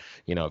shoulder.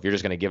 If you're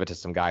just going to give it to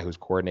some guy who's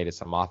coordinated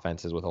some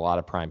offenses with a lot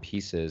of prime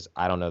pieces,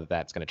 I don't know that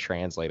that's going to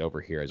translate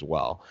over here as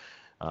well.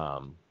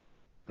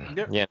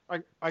 Yeah.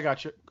 I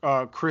got you.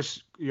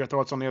 Chris, your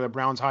thoughts on the other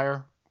Browns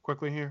hire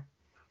quickly here?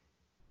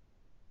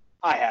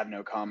 I have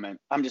no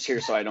comment. I'm just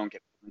here so I don't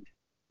get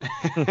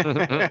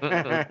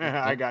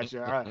I got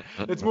you. All right,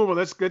 let's move on.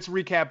 Let's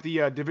recap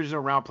the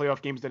divisional round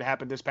playoff games that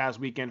happened this past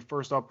weekend.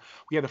 First up,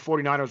 we had the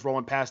 49ers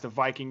rolling past the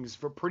Vikings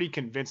for pretty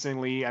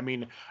convincingly. I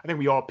mean, I think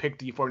we all picked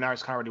the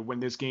 49ers kind of to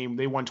win this game.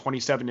 They won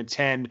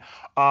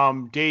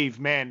 27-10. Dave,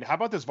 man, how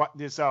about this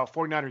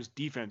 49ers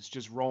defense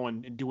just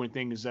rolling and doing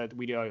things that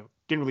we didn't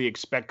really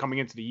expect coming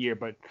into the year,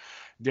 but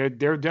they're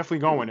definitely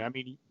going. I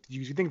mean, do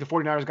you think the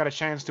 49ers got a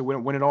chance to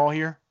win it all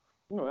here?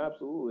 No,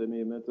 absolutely. I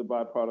mean, that's a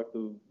byproduct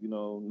of,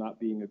 not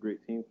being a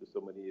great team for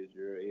so many years.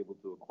 You're able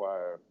to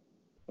acquire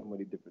so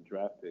many different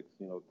draft picks,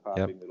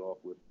 topping it off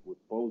with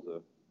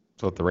Bosa.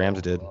 That's what the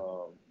Rams did.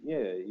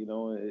 It's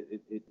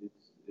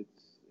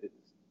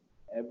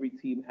every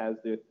team has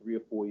their 3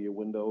 or 4 year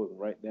window, and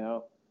right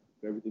now,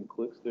 if everything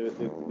clicks, they're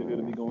going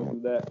to be going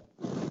through that,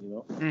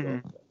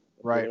 Mm-hmm. So,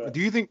 right. Do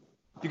you think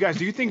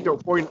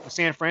the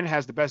San Fran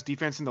has the best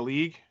defense in the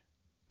league?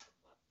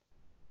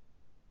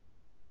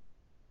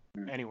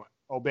 Anyway.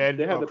 Obed,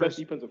 they have the best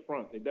defensive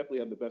front. They definitely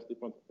have the best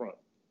defensive front.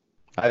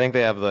 I think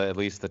they have at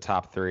least the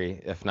top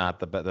 3, if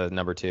not the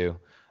number 2.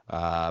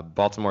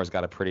 Baltimore's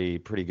got a pretty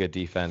good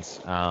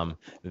defense.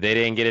 They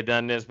didn't get it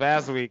done this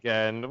past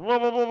weekend.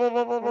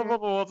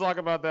 We'll talk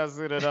about that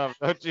soon enough.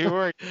 Don't you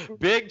worry.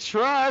 Big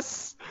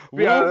trust.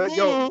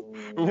 Yeah,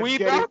 we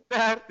got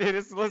that.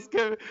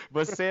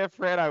 But San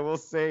Fran, I will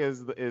say,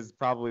 is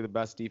probably the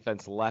best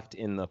defense left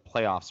in the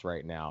playoffs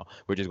right now,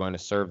 which is going to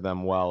serve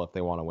them well if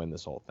they want to win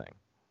this whole thing.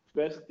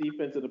 Best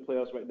defense in the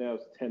playoffs right now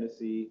is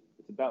Tennessee.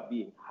 It's about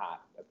being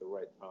hot at the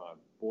right time.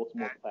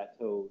 Baltimore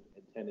plateaued,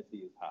 and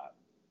Tennessee is hot.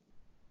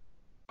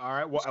 All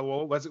right,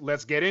 well,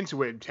 let's get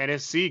into it.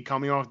 Tennessee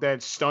coming off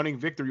that stunning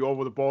victory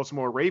over the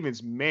Baltimore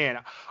Ravens. Man,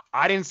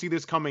 I didn't see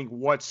this coming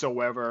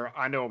whatsoever.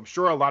 I'm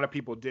sure a lot of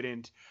people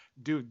didn't.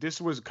 Dude,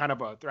 this was kind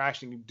of a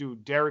thrashing.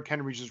 Dude, Derrick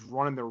Henry just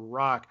running the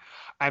rock.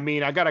 I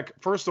mean, I'll go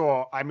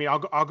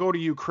to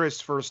you,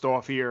 Chris, first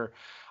off here.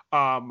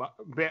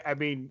 I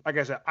mean, like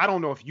I said, I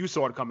don't know if you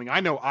saw it coming.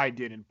 I know I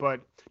didn't, but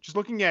just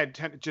looking at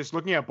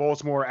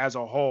Baltimore as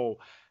a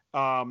whole,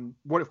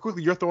 what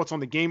quickly your thoughts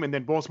on the game and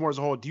then Baltimore as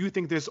a whole? Do you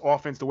think this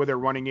offense, the way they're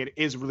running it,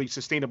 is really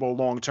sustainable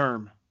long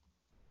term?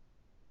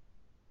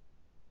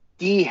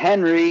 D.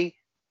 Henry,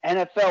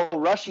 NFL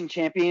rushing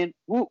champion,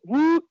 woo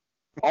woo,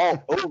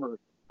 all over.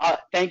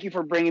 Thank you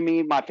for bringing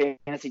me my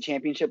fantasy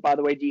championship, by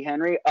the way, D.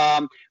 Henry.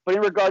 But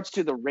in regards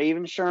to the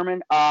Ravens,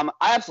 Sherman, I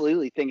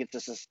absolutely think it's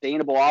a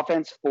sustainable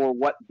offense for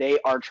what they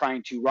are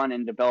trying to run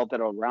and develop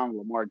it around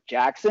Lamar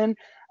Jackson.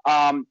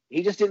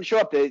 He just didn't show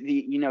up.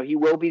 He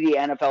will be the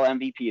NFL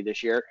MVP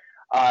this year.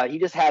 He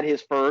just had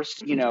his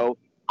first, I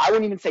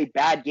wouldn't even say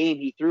bad game.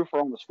 He threw for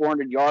almost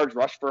 400 yards,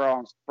 rushed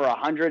for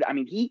 100. I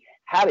mean, he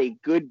had a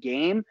good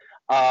game.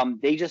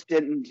 They just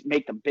didn't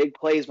make the big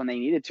plays when they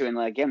needed to. And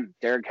again,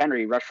 Derrick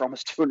Henry rushed for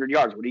almost 200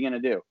 yards. What are you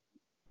going to do?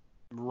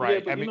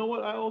 Right. Yeah, but you know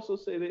what? I also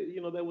say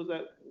that, there was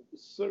that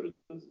certain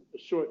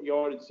short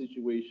yardage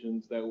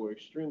situations that were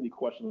extremely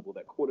questionable.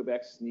 That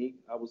quarterback sneak,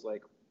 I was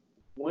like,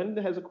 when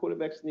has a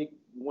quarterback sneak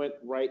went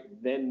right,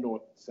 then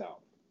north-south?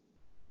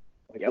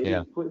 They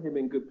didn't put him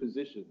in good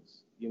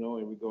positions,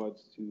 in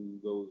regards to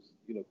those,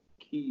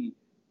 key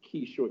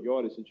short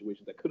yardage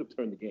situations that could have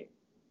turned the game.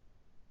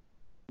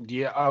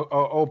 Yeah,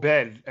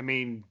 Obed, I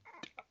mean,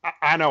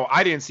 I know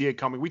I didn't see it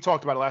coming. We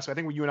talked about it last week.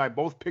 I think you and I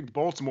both picked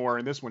Baltimore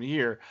in this one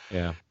here.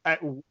 Yeah.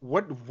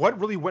 What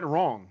really went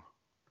wrong?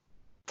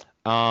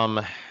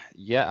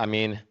 Yeah, I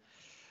mean,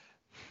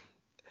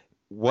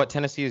 what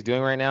Tennessee is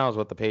doing right now is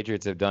what the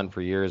Patriots have done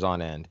for years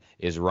on end,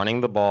 is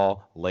running the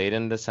ball late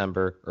in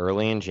December,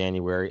 early in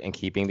January, and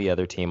keeping the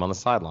other team on the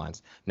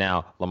sidelines.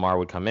 Now, Lamar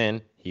would come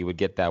in, he would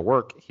get that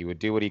work, he would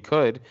do what he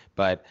could,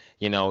 but,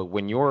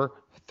 when you're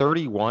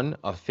 31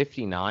 of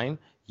 59,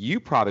 you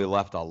probably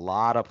left a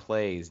lot of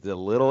plays, the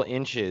little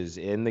inches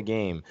in the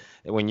game.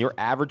 When you're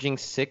averaging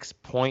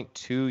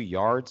 6.2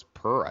 yards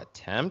per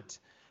attempt,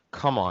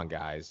 come on,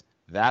 guys.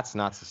 That's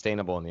not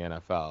sustainable in the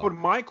NFL. But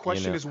my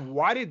question is,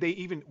 why did he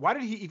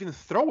even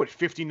throw it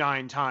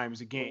 59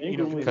 times a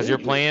game? Because you're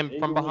playing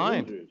from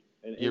behind.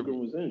 And Ingram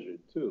was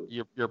injured too.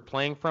 You're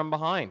playing from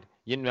behind.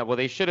 Well,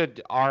 they should have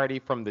already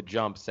from the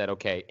jump said,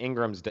 okay,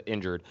 Ingram's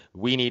injured.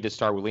 We need to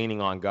start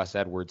leaning on Gus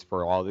Edwards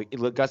for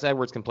Gus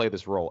Edwards can play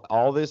this role.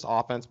 All this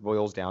offense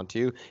boils down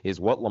to is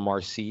what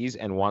Lamar sees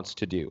and wants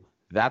to do.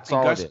 That's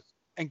all it is.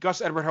 And Gus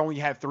Edwards only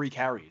had 3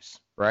 carries.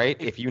 Right?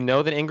 If you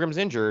know that Ingram's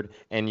injured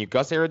and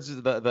Gus Edwards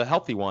is the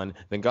healthy one,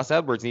 then Gus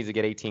Edwards needs to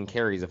get 18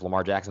 carries if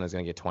Lamar Jackson is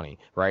going to get 20,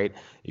 right?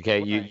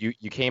 Okay,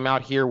 you came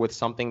out here with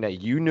something that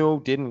you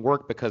knew didn't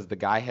work because the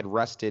guy had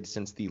rested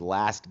since the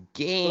last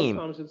game.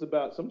 Sometimes it's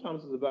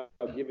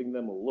about giving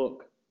them a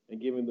look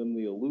and giving them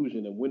the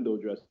illusion and window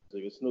dressing.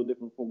 It's no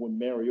different from when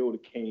Mariota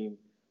came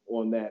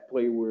on that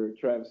play where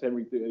Travis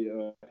Henry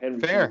threw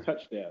a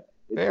touchdown.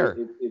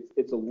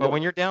 It's a look. But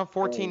when you're down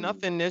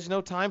 14-0, there's no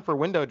time for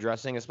window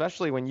dressing,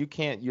 especially when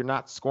you're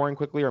not scoring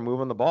quickly or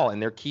moving the ball,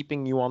 and they're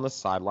keeping you on the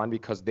sideline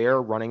because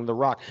they're running the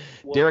rock.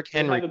 Well, Derrick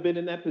Henry. They haven't been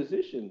in that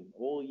position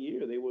all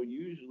year. They were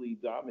usually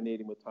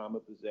dominating with time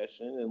of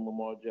possession and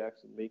Lamar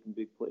Jackson making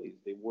big plays.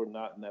 They were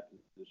not in that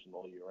position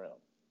all year round.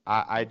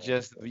 I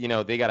just,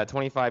 they got a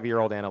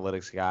 25-year-old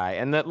analytics guy,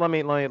 and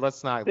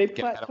let's not get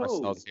ahead of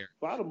ourselves here.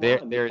 Bottom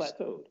line, they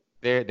plateaued.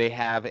 They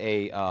have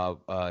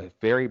a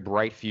very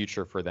bright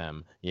future for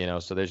them,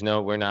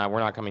 So we're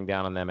not coming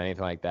down on them,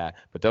 anything like that.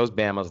 But those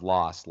Bamas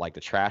lost like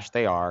the trash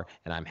they are,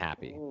 and I'm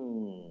happy.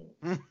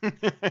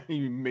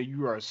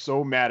 You are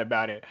so mad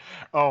about it.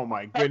 Oh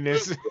my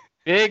goodness.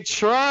 Big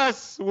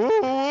trust. Woo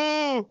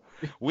woo.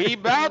 We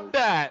about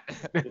that.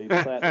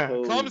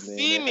 Come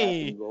see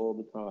me. All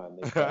the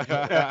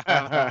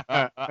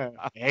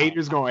time.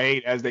 Haters gonna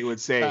hate, as they would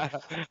say.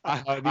 I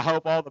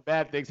hope all the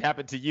bad things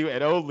happen to you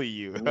and only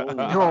you.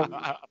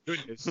 Oh,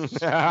 goodness. Spitting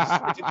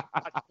that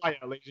hot fire,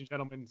 ladies and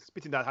gentlemen.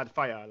 Spitting that hot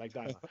fire like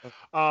that.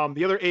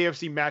 The other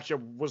AFC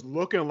matchup was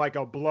looking like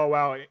a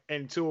blowout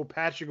until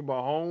Patrick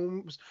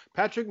Mahomes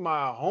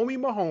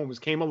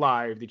came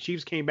alive. The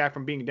Chiefs came back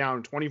from being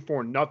down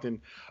 24-0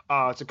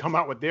 to come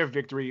out with their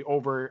victory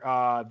over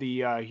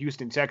the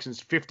Houston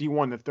Texans,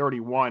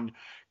 51-31.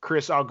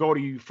 Chris, I'll go to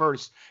you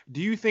first.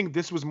 Do you think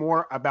this was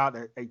more about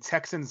a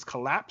Texans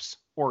collapse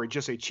or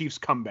just a Chiefs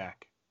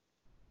comeback?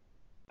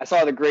 I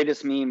saw the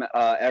greatest meme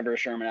ever,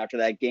 Sherman, after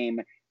that game,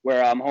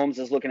 where Holmes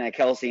is looking at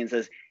Kelsey and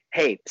says,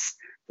 "Hey,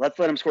 let's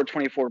let him score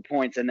 24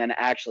 points and then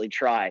actually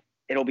try.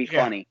 It'll be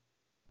funny."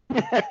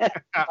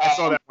 I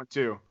saw that one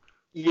too.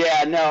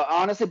 Yeah, no,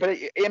 honestly, but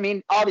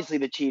obviously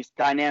the Chiefs'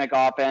 dynamic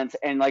offense,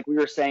 and like we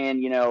were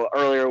saying,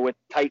 earlier with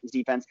Titans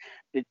defense,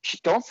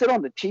 don't sit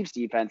on the Chiefs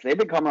defense. They've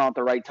been coming on at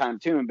the right time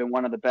too, and been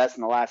one of the best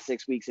in the last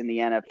 6 weeks in the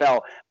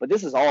NFL. But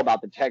this is all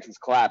about the Texans'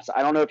 collapse.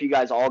 I don't know if you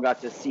guys all got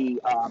to see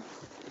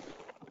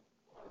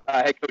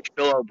head coach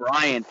Bill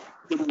O'Brien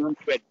getting into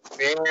it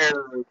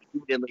very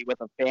repeatedly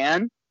with a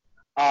fan.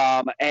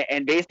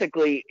 And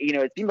basically,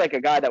 it seemed like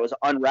a guy that was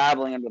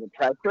unraveling under the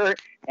pressure,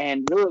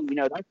 and really,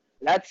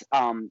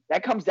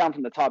 that comes down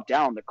from the top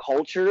down. The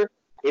culture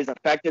is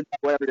affected by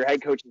whatever your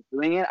head coach is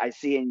doing it. I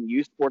see in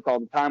youth sports all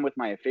the time with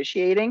my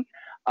officiating.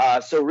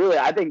 So really,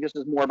 I think this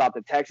is more about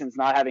the Texans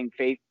not having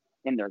faith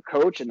in their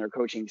coach and their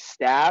coaching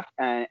staff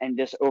and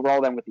just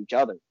overall them with each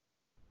other.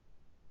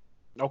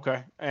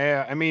 Okay.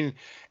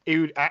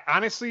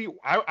 Honestly,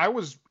 I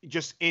was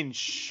just in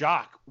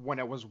shock when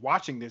I was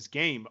watching this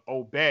game.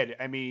 Obed,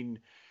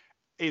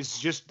 is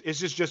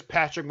just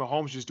Patrick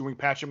Mahomes just doing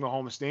Patrick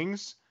Mahomes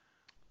things?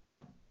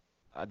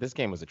 This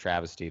game was a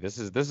travesty. This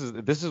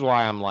is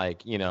why I'm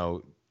like,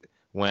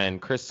 when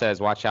Chris says,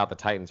 watch out, the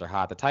Titans are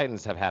hot. The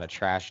Titans have had a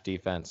trash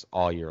defense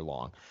all year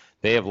long.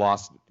 They have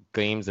lost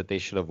games that they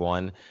should have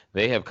won.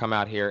 They have come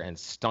out here and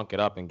stunk it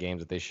up in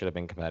games that they should have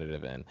been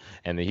competitive in.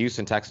 And the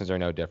Houston Texans are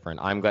no different.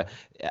 I'm glad.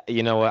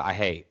 You know what?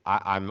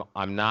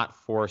 I'm not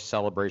for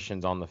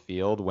celebrations on the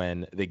field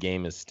when the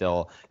game is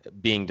still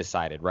being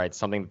decided, right?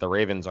 Something that the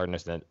Ravens are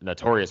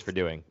notorious for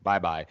doing.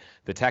 Bye-bye.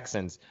 The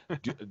Texans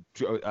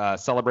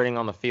celebrating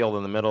on the field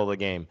in the middle of the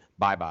game.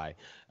 Bye-bye.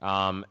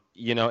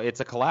 It's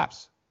a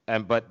collapse.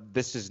 But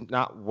this is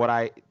not what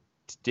I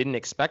didn't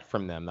expect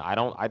from them. I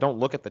don't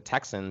look at the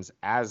Texans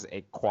as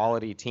a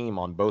quality team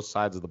on both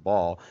sides of the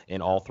ball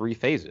in all three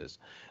phases.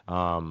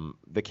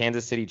 The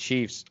Kansas City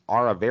Chiefs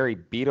are a very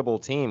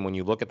beatable team when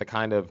you look at the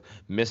kind of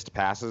missed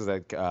passes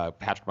that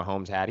Patrick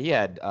Mahomes had. He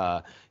had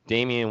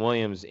Damian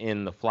Williams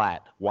in the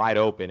flat, wide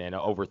open, and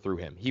overthrew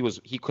him.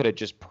 He could have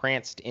just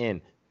pranced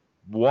in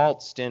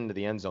waltzed into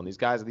the end zone. These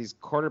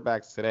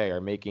quarterbacks today are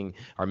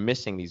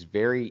missing these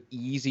very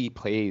easy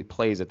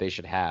plays that they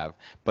should have,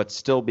 but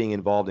still being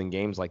involved in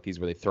games like these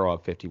where they throw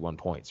up 51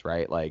 points,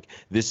 right? Like,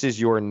 this is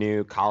your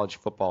new college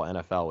football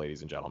NFL,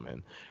 ladies and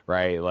gentlemen,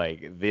 right?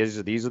 Like, these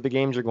are the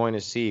games you're going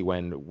to see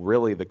when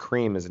really the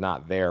cream is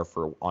not there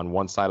on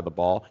one side of the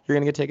ball. You're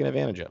going to get taken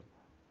advantage of.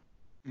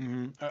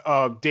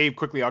 Mm-hmm. Dave,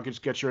 quickly, I'll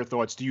just get your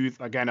thoughts. Do you,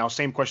 again, now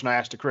same question I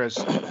asked to Chris,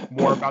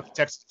 more about the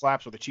Texas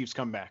collapse or the Chiefs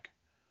comeback?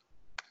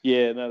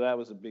 Yeah, no, that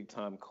was a big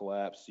time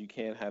collapse. You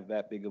can't have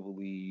that big of a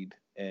lead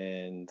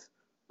and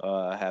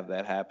have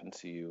that happen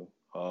to you.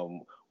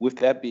 With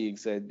that being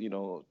said,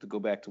 to go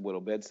back to what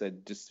Obed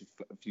said just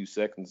a few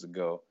seconds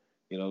ago,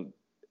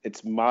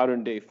 it's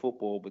modern day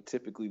football, but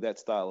typically that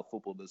style of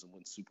football doesn't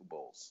win Super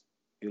Bowls.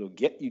 It'll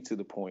get you to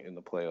the point in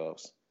the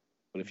playoffs.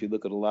 But if you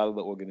look at a lot of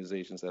the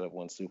organizations that have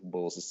won Super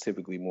Bowls, it's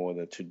typically more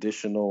the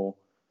traditional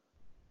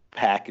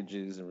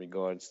packages in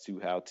regards to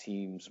how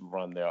teams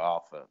run their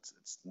offense.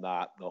 It's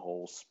not the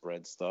whole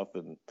spread stuff.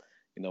 And,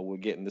 we're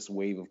getting this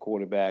wave of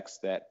quarterbacks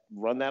that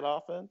run that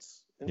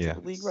offense into the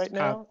league right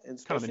now.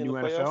 It's kind of the new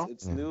NFL.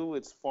 It's new,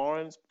 it's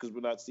foreign because we're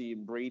not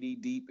seeing Brady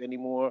deep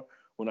anymore.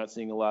 We're not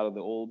seeing a lot of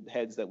the old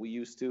heads that we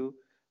used to.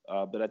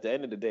 But at the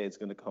end of the day, it's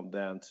going to come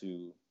down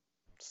to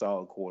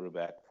solid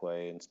quarterback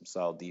play and some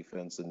solid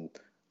defense. And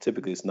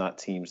typically it's not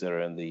teams that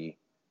are in the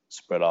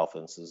spread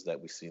offenses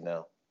that we see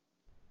now.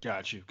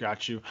 Got you.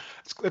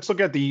 Let's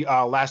look at the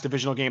last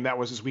divisional game that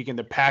was this weekend.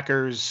 The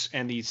Packers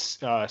and the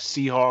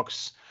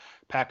Seahawks.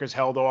 Packers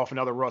held off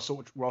another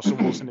Russell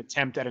Wilson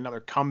attempt at another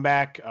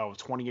comeback,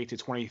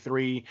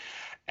 28-23.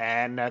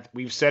 And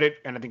we've said it,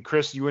 and I think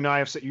Chris, you and I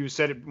have said, you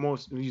said it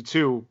most, you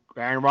too.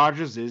 Aaron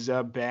Rodgers is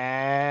a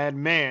bad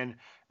man.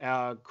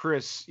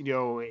 Chris,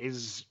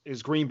 is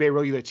Green Bay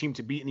really the team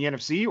to beat in the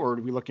NFC, or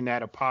are we looking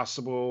at a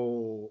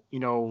possible,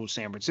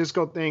 San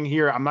Francisco thing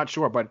here? I'm not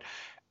sure, but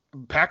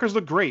Packers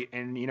look great,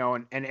 and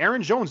and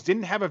Aaron Jones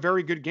didn't have a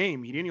very good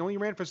game. He only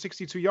ran for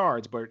 62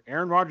 yards, but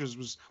Aaron Rodgers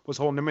was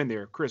holding him in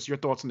there. Chris, your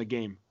thoughts on the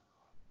game?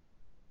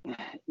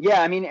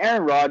 Yeah, I mean,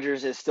 Aaron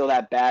Rodgers is still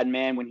that bad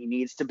man when he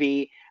needs to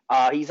be.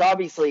 He's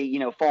obviously,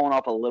 fallen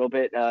off a little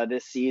bit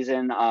this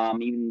season,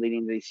 even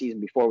leading to the season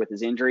before with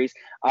his injuries.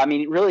 I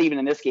mean, really, even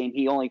in this game,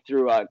 he only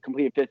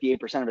completed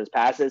 58% of his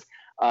passes,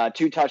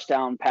 2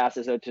 touchdown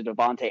passes to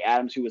Davante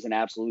Adams, who was an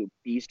absolute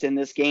beast in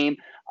this game.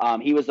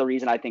 He was the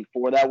reason, I think,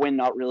 for that win,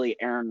 not really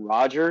Aaron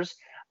Rodgers.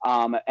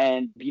 But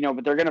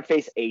they're going to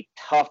face a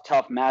tough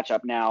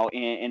matchup now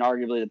in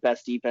arguably the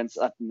best defense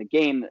left in the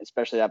game,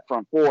 especially that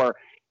front four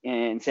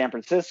in San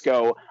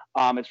Francisco.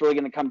 It's really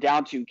going to come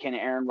down to, can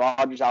Aaron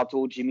Rodgers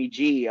outduel Jimmy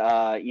G,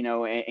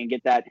 and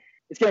get that.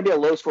 It's going to be a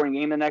low-scoring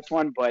game the next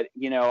one, but,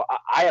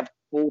 I have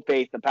full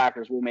faith the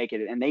Packers will make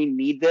it, and they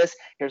need this.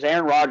 Here's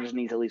Aaron Rodgers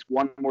needs at least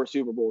one more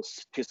Super Bowl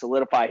to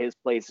solidify his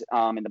place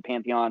in the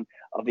pantheon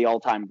of the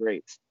all-time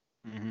greats.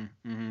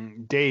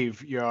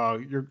 Dave,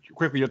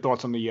 your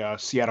thoughts on the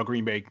Seattle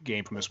Green Bay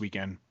game from this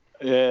weekend?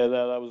 Yeah,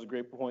 that was a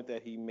great point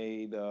that he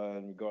made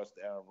in regards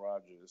to Aaron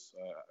Rodgers.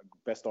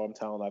 Best arm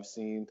talent I've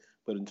seen,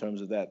 but in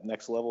terms of that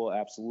next level,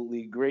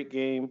 absolutely great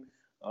game.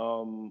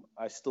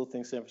 I still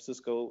think San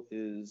Francisco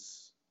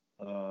is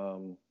a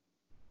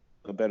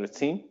better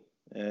team,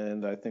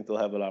 and I think they'll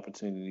have an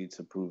opportunity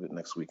to prove it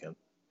next weekend.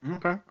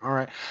 Okay. All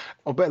right.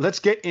 Oh, but let's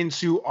get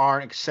into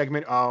our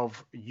segment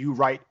of You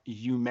Right,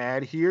 You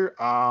Mad here.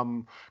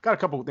 Got a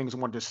couple of things I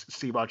wanted to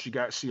see about you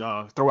guys,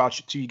 throw out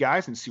to you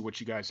guys and see what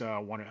you guys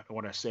want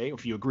to say,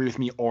 if you agree with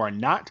me or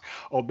not.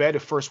 Obed, the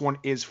first one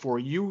is for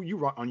you. You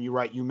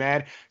Right, You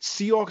Mad.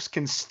 Seahawks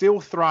can still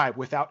thrive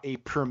without a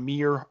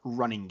premier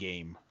running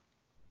game.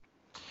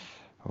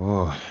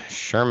 Oh,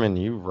 Sherman,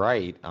 you're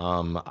right.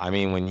 I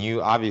mean, when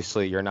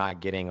you're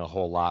not getting a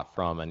whole lot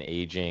from an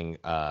aging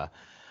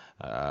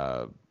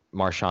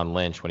Marshawn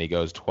Lynch when he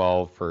goes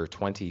 12 for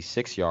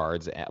 26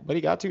 yards, but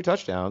he got 2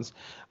 touchdowns.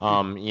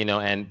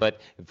 But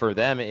for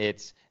them,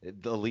 it's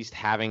at least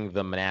having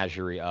the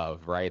menagerie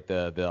of, right,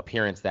 the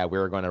appearance that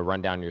we're going to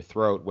run down your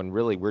throat when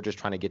really we're just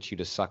trying to get you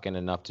to suck in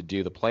enough to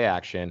do the play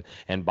action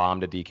and bomb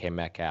to DK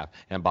Metcalf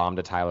and bomb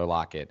to Tyler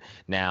Lockett.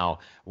 Now,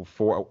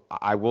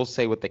 I will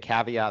say with the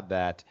caveat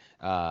that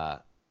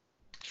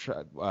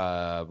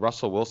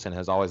Russell Wilson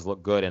has always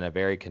looked good in a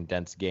very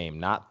condensed game,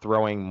 not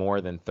throwing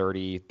more than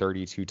 30,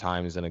 32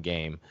 times in a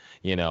game,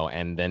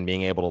 and then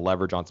being able to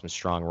leverage on some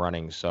strong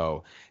running.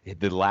 So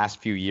the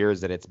last few years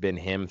that it's been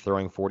him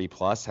throwing 40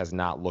 plus has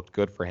not looked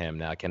good for him.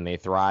 Now, can they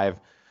thrive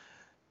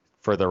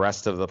for the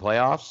rest of the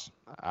playoffs?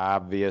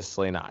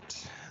 Obviously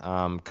not.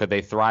 Could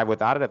they thrive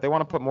without it? If they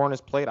want to put more on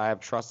his plate, I have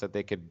trust that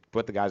they could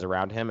put the guys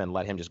around him and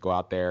let him just go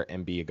out there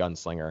and be a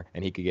gunslinger,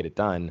 and he could get it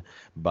done.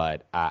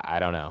 But I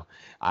don't know.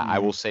 I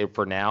will say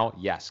for now,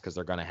 yes, because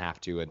they're going to have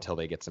to until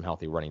they get some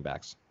healthy running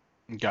backs.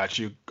 Got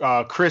you.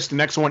 Chris, the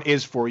next one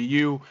is for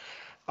you.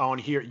 On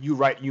here, You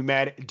Right, You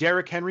Mad.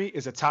 Derrick Henry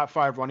is a top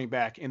 5 running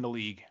back in the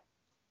league.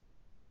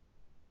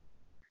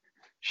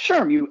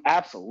 Sure, you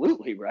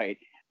absolutely right.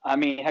 I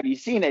mean, have you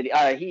seen it?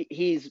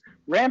 He's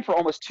ran for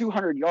almost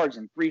 200 yards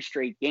in 3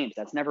 straight games.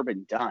 That's never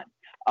been done.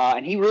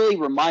 And he really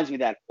reminds me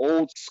of that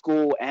old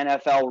school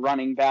NFL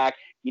running back,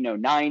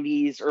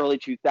 90s, early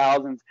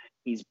 2000s.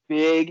 He's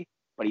big,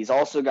 but he's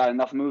also got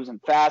enough moves and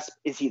fast.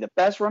 Is he the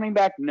best running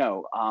back?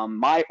 No.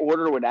 My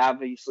order would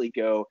obviously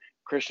go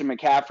Christian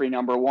McCaffrey,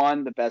 number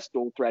one, the best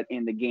dual threat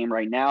in the game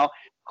right now,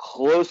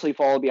 closely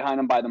followed behind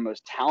him by the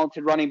most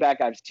talented running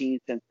back I've seen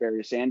since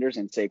Barry Sanders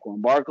and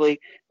Saquon Barkley.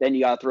 Then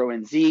you got to throw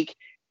in Zeke.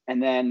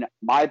 And then,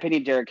 my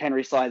opinion, Derrick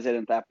Henry slides in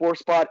at that fourth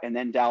spot, and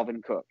then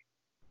Dalvin Cook.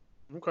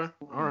 Okay.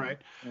 All right.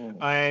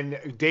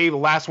 And Dave, the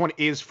last one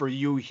is for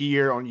you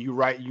here on You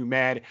Right, You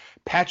Mad.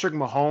 Patrick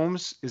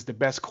Mahomes is the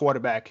best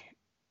quarterback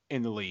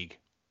in the league.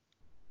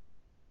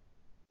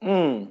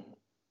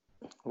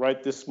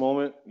 Right this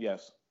moment,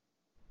 yes.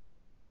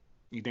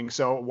 You think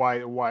so?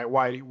 Why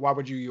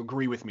would you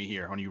agree with me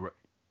here on You Right?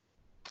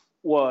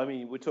 Well, I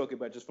mean, we're talking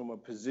about just from a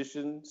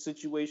position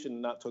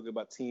situation, not talking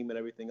about team and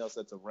everything else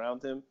that's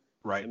around him.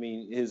 Right. I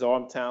mean, his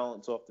arm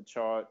talent's off the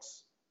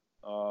charts.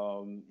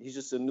 He's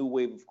just a new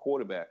wave of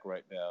quarterback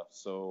right now.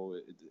 So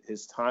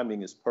his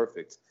timing is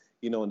perfect.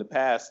 In the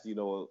past,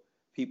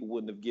 people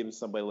wouldn't have given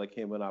somebody like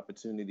him an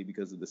opportunity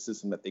because of the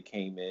system that they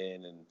came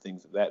in and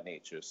things of that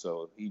nature.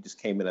 So he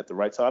just came in at the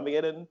right time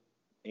again. And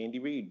Andy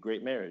Reid,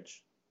 great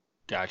marriage.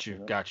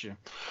 Gotcha.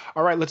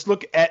 All right, let's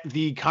look at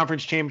the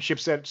conference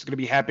championships that's going to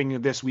be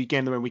happening this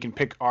weekend, and we can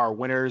pick our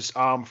winners.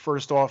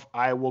 First off,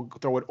 I will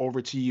throw it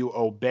over to you,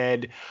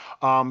 Obed.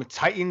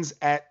 Titans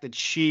at the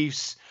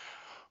Chiefs.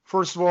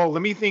 First of all,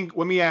 let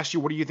me ask you,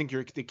 what do you think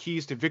the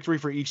keys to victory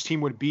for each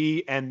team would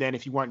be? And then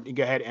if you want to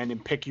go ahead and then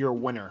pick your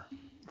winner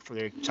for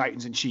the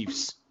Titans and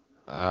Chiefs.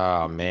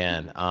 Oh,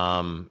 man.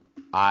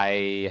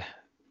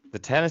 The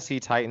Tennessee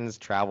Titans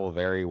travel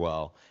very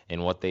well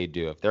in what they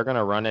do. If they're going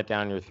to run it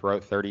down your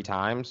throat 30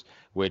 times,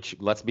 which,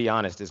 let's be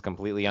honest, is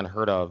completely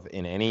unheard of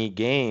in any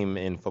game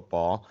in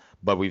football,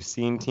 but we've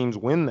seen teams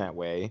win that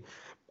way,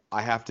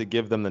 I have to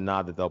give them the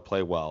nod that they'll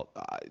play well.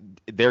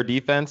 Their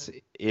defense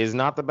is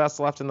not the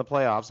best left in the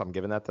playoffs. I'm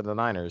giving that to the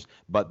Niners,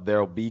 but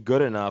they'll be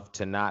good enough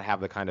to not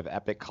have the kind of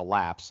epic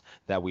collapse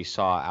that we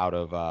saw out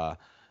of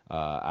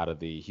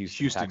the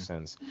Houston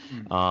Texans.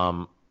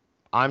 Mm-hmm.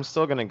 I'm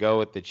still going to go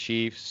with the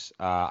Chiefs.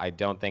 I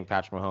don't think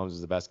Patrick Mahomes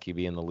is the best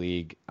QB in the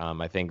league.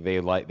 I think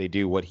they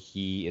do what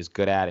he is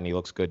good at, and he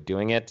looks good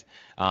doing it.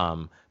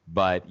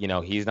 But,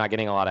 he's not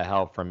getting a lot of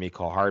help from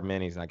Mecole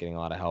Hardman. He's not getting a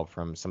lot of help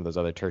from some of those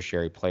other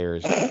tertiary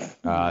players.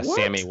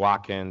 Sammy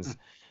Watkins.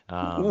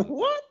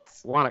 What?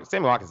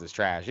 Sammy Watkins is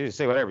trash. You just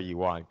say whatever you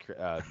want,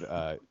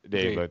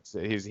 Dave, but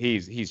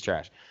he's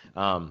trash.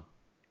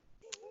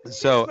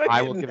 So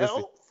I will give this.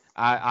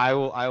 I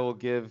will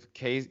give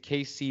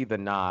KC the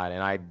nod,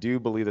 and I do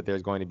believe that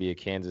there's going to be a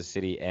Kansas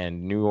City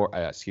and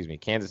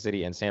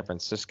San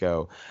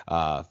Francisco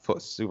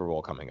Super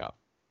Bowl coming up.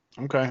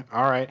 Okay,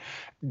 all right,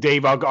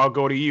 Dave. I'll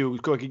go to you.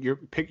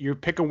 You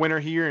pick a winner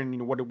here,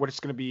 and what is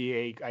going to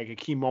be a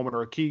key moment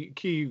or a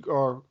key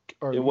or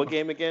in what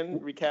game again?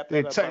 Recap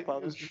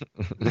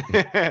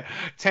that.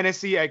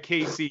 Tennessee at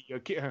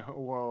KC.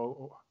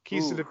 Well,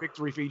 keys to the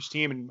victory for each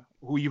team, and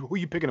who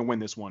you picking to win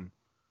this one?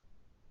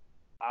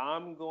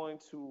 I'm going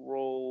to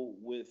roll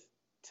with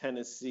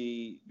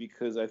Tennessee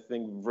because I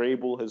think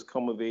Vrabel has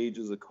come of age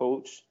as a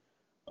coach.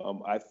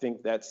 I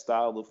think that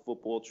style of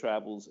football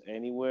travels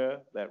anywhere,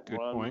 that Good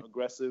run point.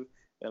 aggressive.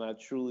 And I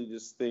truly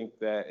just think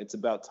that it's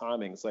about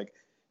timing. It's like,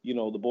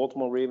 the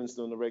Baltimore Ravens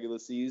during the regular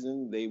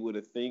season, they were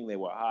the thing. They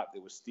were hot. They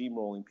were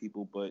steamrolling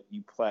people, but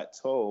you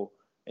plateau.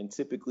 And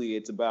typically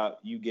it's about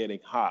you getting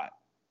hot.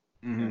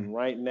 Mm-hmm. And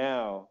right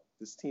now,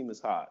 this team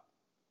is hot.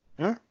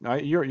 Yeah,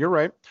 you're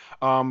right.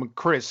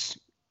 Chris,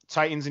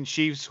 Titans and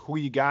Chiefs, who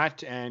you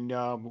got, and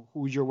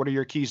what are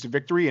your keys to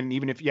victory? And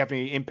even if you have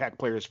any impact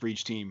players for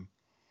each team.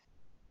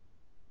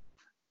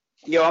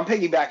 I'm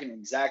piggybacking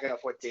exactly off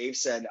what Dave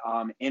said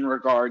in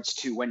regards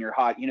to when you're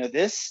hot.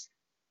 This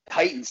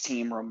Titans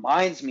team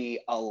reminds me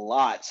a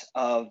lot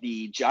of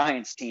the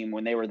Giants team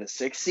when they were the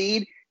 6th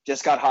seed,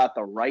 just got hot at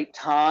the right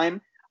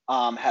time,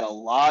 had a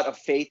lot of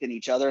faith in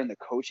each other and the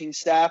coaching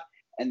staff.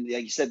 And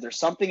like you said, there's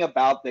something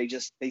about they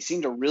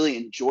seem to really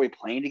enjoy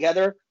playing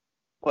together.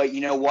 But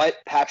you know what?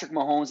 Patrick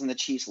Mahomes and the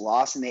Chiefs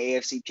lost in the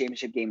AFC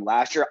Championship game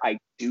last year. I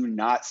do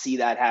not see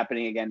that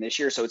happening again this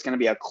year. So it's going to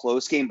be a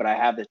close game, but I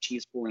have the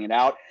Chiefs pulling it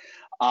out.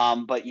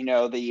 But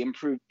the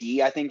improved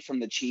D, I think, from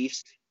the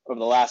Chiefs over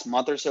the last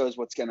month or so is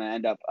what's going to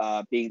end up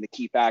being the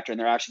key factor. And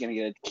they're actually going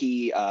to get a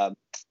key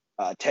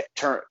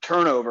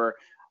turnover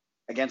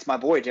against my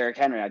boy, Derrick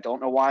Henry. I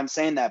don't know why I'm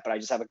saying that, but I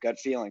just have a gut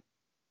feeling.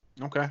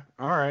 Okay.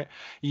 All right.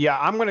 Yeah,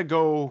 I'm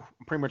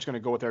pretty much going to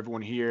go with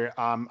everyone here.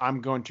 I'm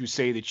going to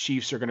say the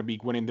Chiefs are going to be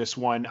winning this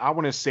one. I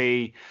want to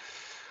say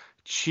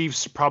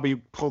Chiefs probably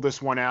pull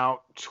this one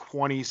out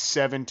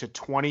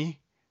 27-20.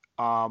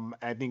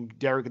 I think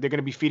they're going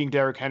to be feeding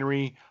Derrick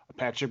Henry.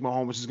 Patrick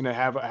Mahomes is going to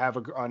have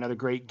another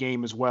great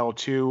game as well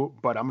too.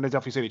 But I'm going to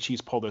definitely say the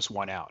Chiefs pull this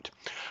one out.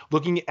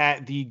 Looking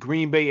at the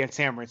Green Bay and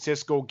San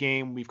Francisco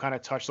game, we've kind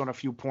of touched on a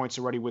few points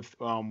already with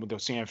the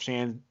San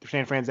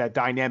Fran's that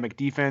dynamic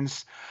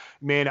defense.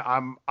 Man,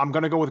 I'm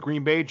going to go with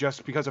Green Bay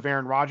just because of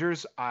Aaron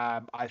Rodgers.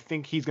 I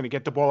think he's going to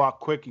get the ball out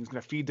quick. He's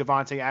going to feed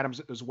Davante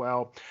Adams as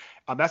well.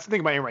 That's the thing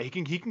about Aaron, right?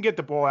 He can get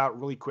the ball out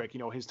really quick.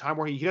 His time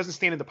where he doesn't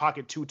stand in the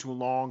pocket too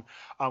long.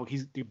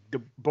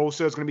 The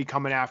Bosa is going to be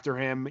coming after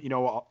him,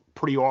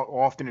 pretty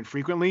often and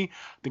frequently.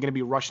 They're going to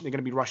be rushing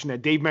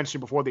that. Dave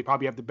mentioned before they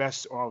probably have the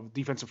best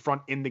defensive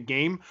front in the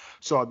game.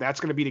 So that's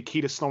going to be the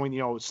key to slow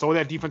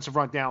that defensive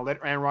front down. Let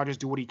Aaron Rodgers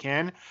do what he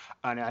can,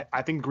 and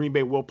I think Green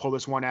Bay will pull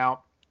this one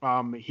out.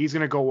 He's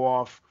going to go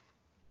off.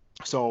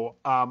 So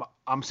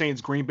I'm saying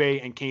it's Green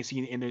Bay and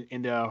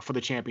KC for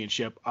the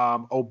championship.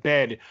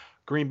 Obed,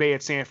 Green Bay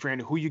at San Fran.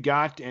 Who you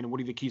got, and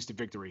what are the keys to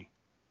victory?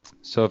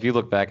 So if you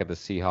look back at the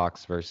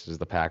Seahawks versus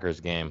the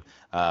Packers game,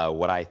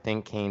 what I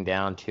think came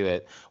down to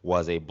it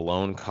was a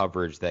blown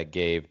coverage that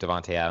gave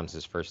Davante Adams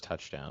his first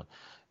touchdown.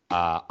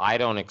 I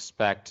don't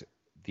expect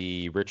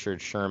the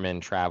Richard Sherman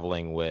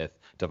traveling with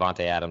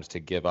Davante Adams to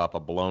give up a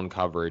blown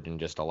coverage and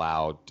just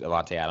allow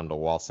Davante Adams to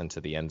waltz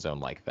into the end zone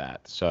like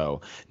that.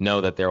 So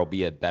know that there will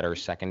be a better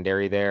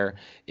secondary there.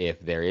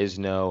 If there is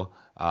no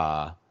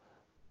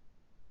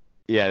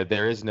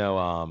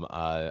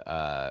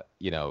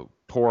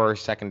poor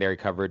secondary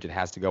coverage, it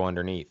has to go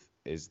underneath.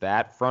 Is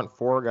that front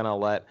four going to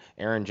let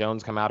Aaron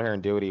Jones come out here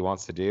and do what he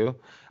wants to do?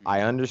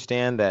 I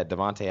understand that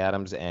Davante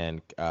Adams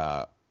and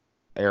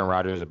Aaron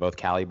Rodgers are both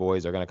Cali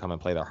boys. They're going to come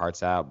and play their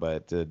hearts out,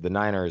 but the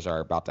Niners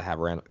are about to have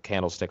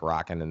candlestick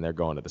rocking, and they're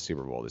going to the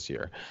Super Bowl this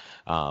year.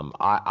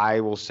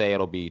 I will say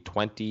it'll be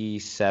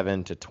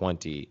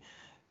 27-20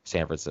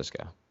 San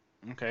Francisco.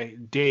 Okay,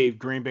 Dave,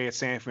 Green Bay at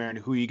San Fran.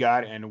 Who you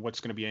got, and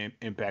what's going to be an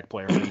impact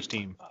player for each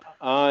team?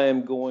 I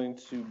am going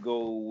to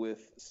go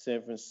with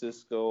San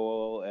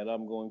Francisco, and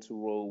I'm going to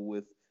roll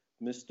with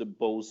Mr.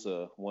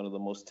 Bosa, one of the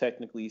most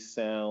technically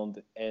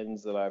sound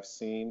ends that I've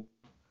seen.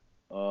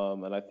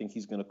 And I think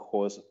he's going to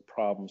cause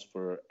problems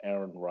for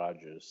Aaron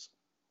Rodgers.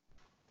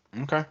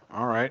 Okay,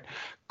 all right,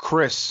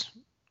 Chris,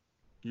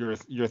 your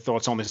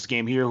thoughts on this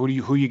game here?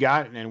 Who you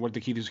got, and what are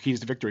the keys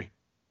to victory?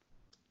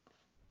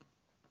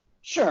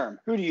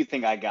 Sure. Who do you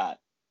think I got?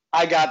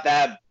 I got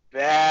that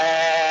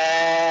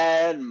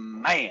bad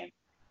man.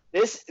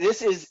 This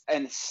is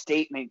a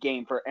statement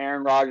game for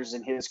Aaron Rodgers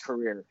in his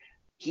career.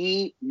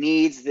 He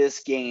needs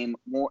this game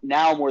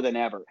more than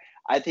ever.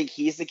 I think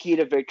he's the key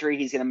to victory.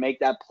 He's going to make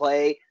that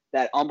play,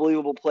 that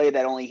unbelievable play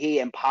that only he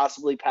and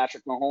possibly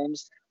Patrick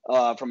Mahomes,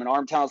 from an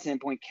arm talent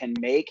standpoint, can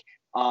make.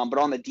 But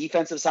on the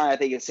defensive side, I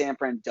think if San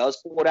Fran does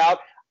pull it out,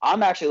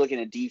 I'm actually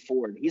looking at Dee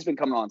Ford. He's been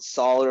coming on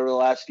solid over the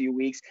last few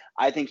weeks.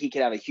 I think he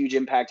could have a huge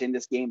impact in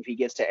this game if he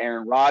gets to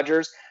Aaron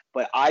Rodgers.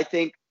 But I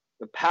think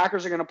the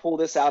Packers are going to pull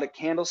this out at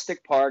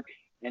Candlestick Park,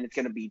 and it's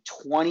going to be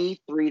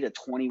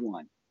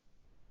 23-21.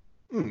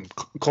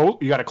 Close.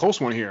 You got a close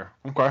one here.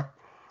 Okay.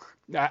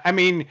 I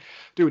mean,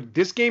 dude,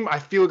 this game, I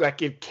feel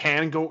like it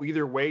can go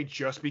either way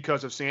just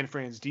because of San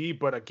Fran's D.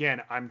 But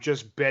again, I'm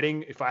just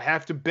betting. If I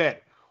have to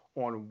bet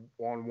on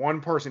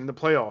one person in the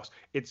playoffs,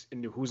 it's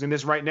who's in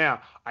this right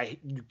now.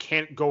 You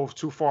can't go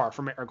too far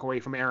away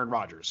from Aaron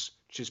Rodgers,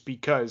 just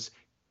because,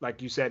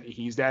 like you said,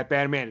 he's that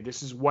bad man.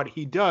 This is what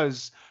he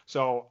does.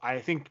 So I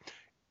think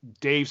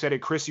Dave said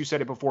it, Chris, you said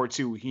it before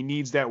too. He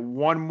needs that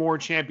one more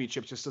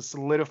championship just to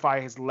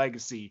solidify his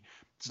legacy,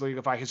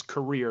 solidify his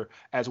career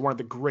as one of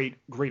the great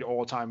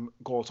all-time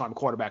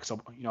quarterbacks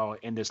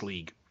in this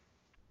league.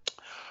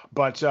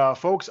 But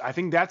folks, I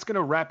think that's going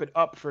to wrap it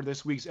up for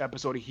this week's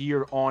episode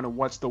here on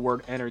What's the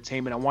Word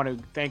Entertainment. I want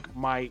to thank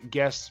my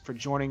guests for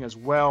joining as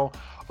well.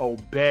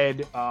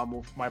 Obed,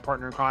 my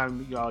partner in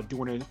crime,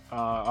 doing it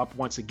up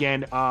once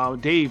again.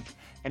 Dave,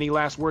 any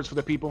last words for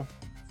the people?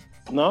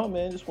 No,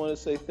 man, just want to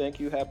say thank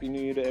you. Happy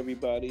New Year to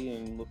everybody,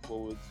 and look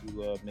forward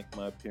to make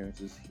my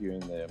appearances here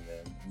and there,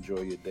 man. Enjoy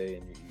your day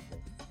and your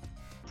evening.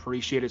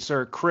 Appreciate it,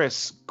 sir.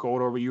 Chris,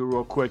 go over you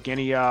real quick.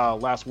 Any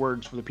last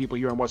words for the people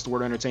here on What's the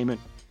Word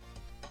Entertainment?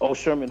 Oh,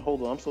 Sherman,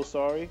 hold on. I'm so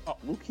sorry.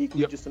 Luke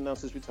Kuechly just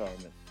announced his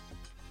retirement.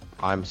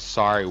 I'm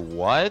sorry,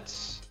 what?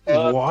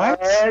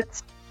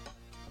 What?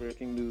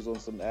 Breaking news on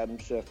some Adam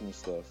Schefter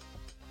stuff.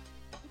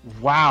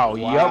 Wow.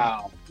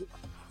 Yep.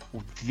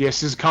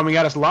 This is coming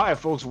at us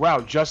live, folks. Wow,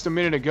 just a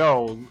minute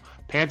ago,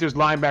 Panthers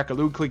linebacker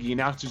Luke Kuechly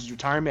announced his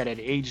retirement at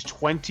age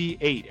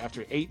 28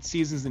 after 8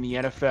 seasons in the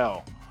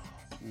NFL.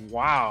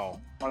 Wow.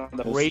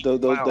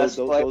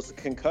 Those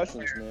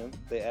concussions, man,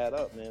 they add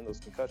up, man. Those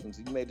concussions.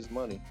 He made his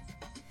money.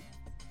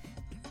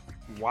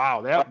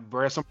 Wow,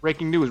 there's some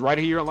breaking news right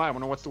here live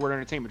on What's the Word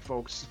Entertainment,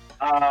 folks.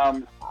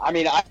 I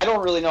mean, I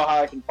don't really know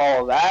how I can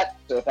follow that,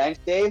 so thanks,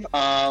 Dave.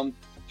 But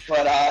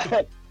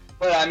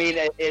I mean,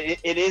 it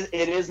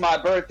is my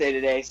birthday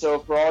today, so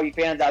for all you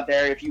fans out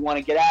there, if you want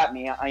to get at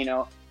me,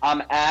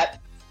 I'm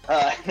at.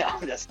 No,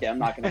 I'm just kidding. I'm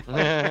not gonna.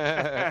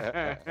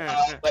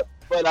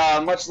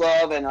 But much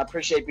love, and I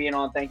appreciate being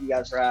on. Thank you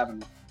guys for having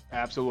me.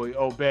 Absolutely.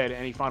 Obed,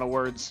 any final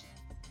words?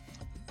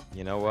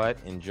 You know what?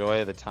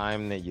 Enjoy the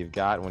time that you've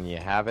got when you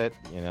have it.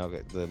 You know,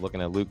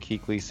 looking at Luke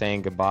Kuechly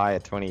saying goodbye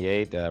at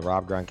 28,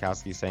 Rob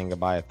Gronkowski saying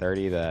goodbye at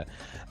 30, the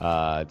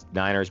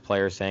Niners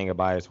player saying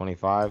goodbye at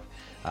 25.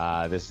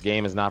 This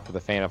game is not for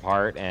the faint of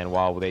heart. And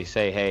while they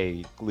say,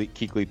 hey,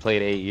 Kuechly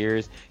played 8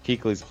 years,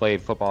 Kuechly's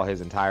played football his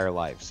entire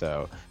life.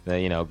 So,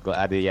 you know,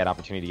 glad that he had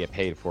opportunity to get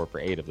paid for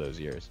 8 of those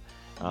years.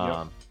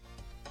 Yep.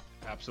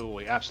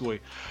 Absolutely.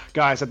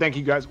 Guys, I thank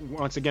you guys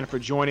once again for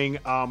joining.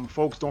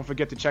 Folks, don't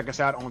forget to check us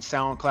out on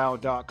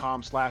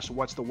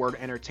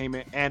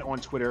soundcloud.com/what'stheword-entertainment and on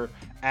Twitter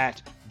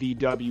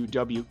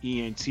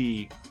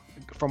 @TheWWENT.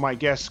 For my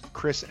guests,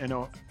 Chris and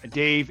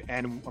Dave,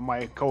 and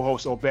my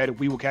co-host Obed,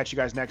 we will catch you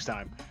guys next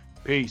time.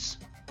 Peace.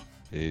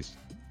 Peace.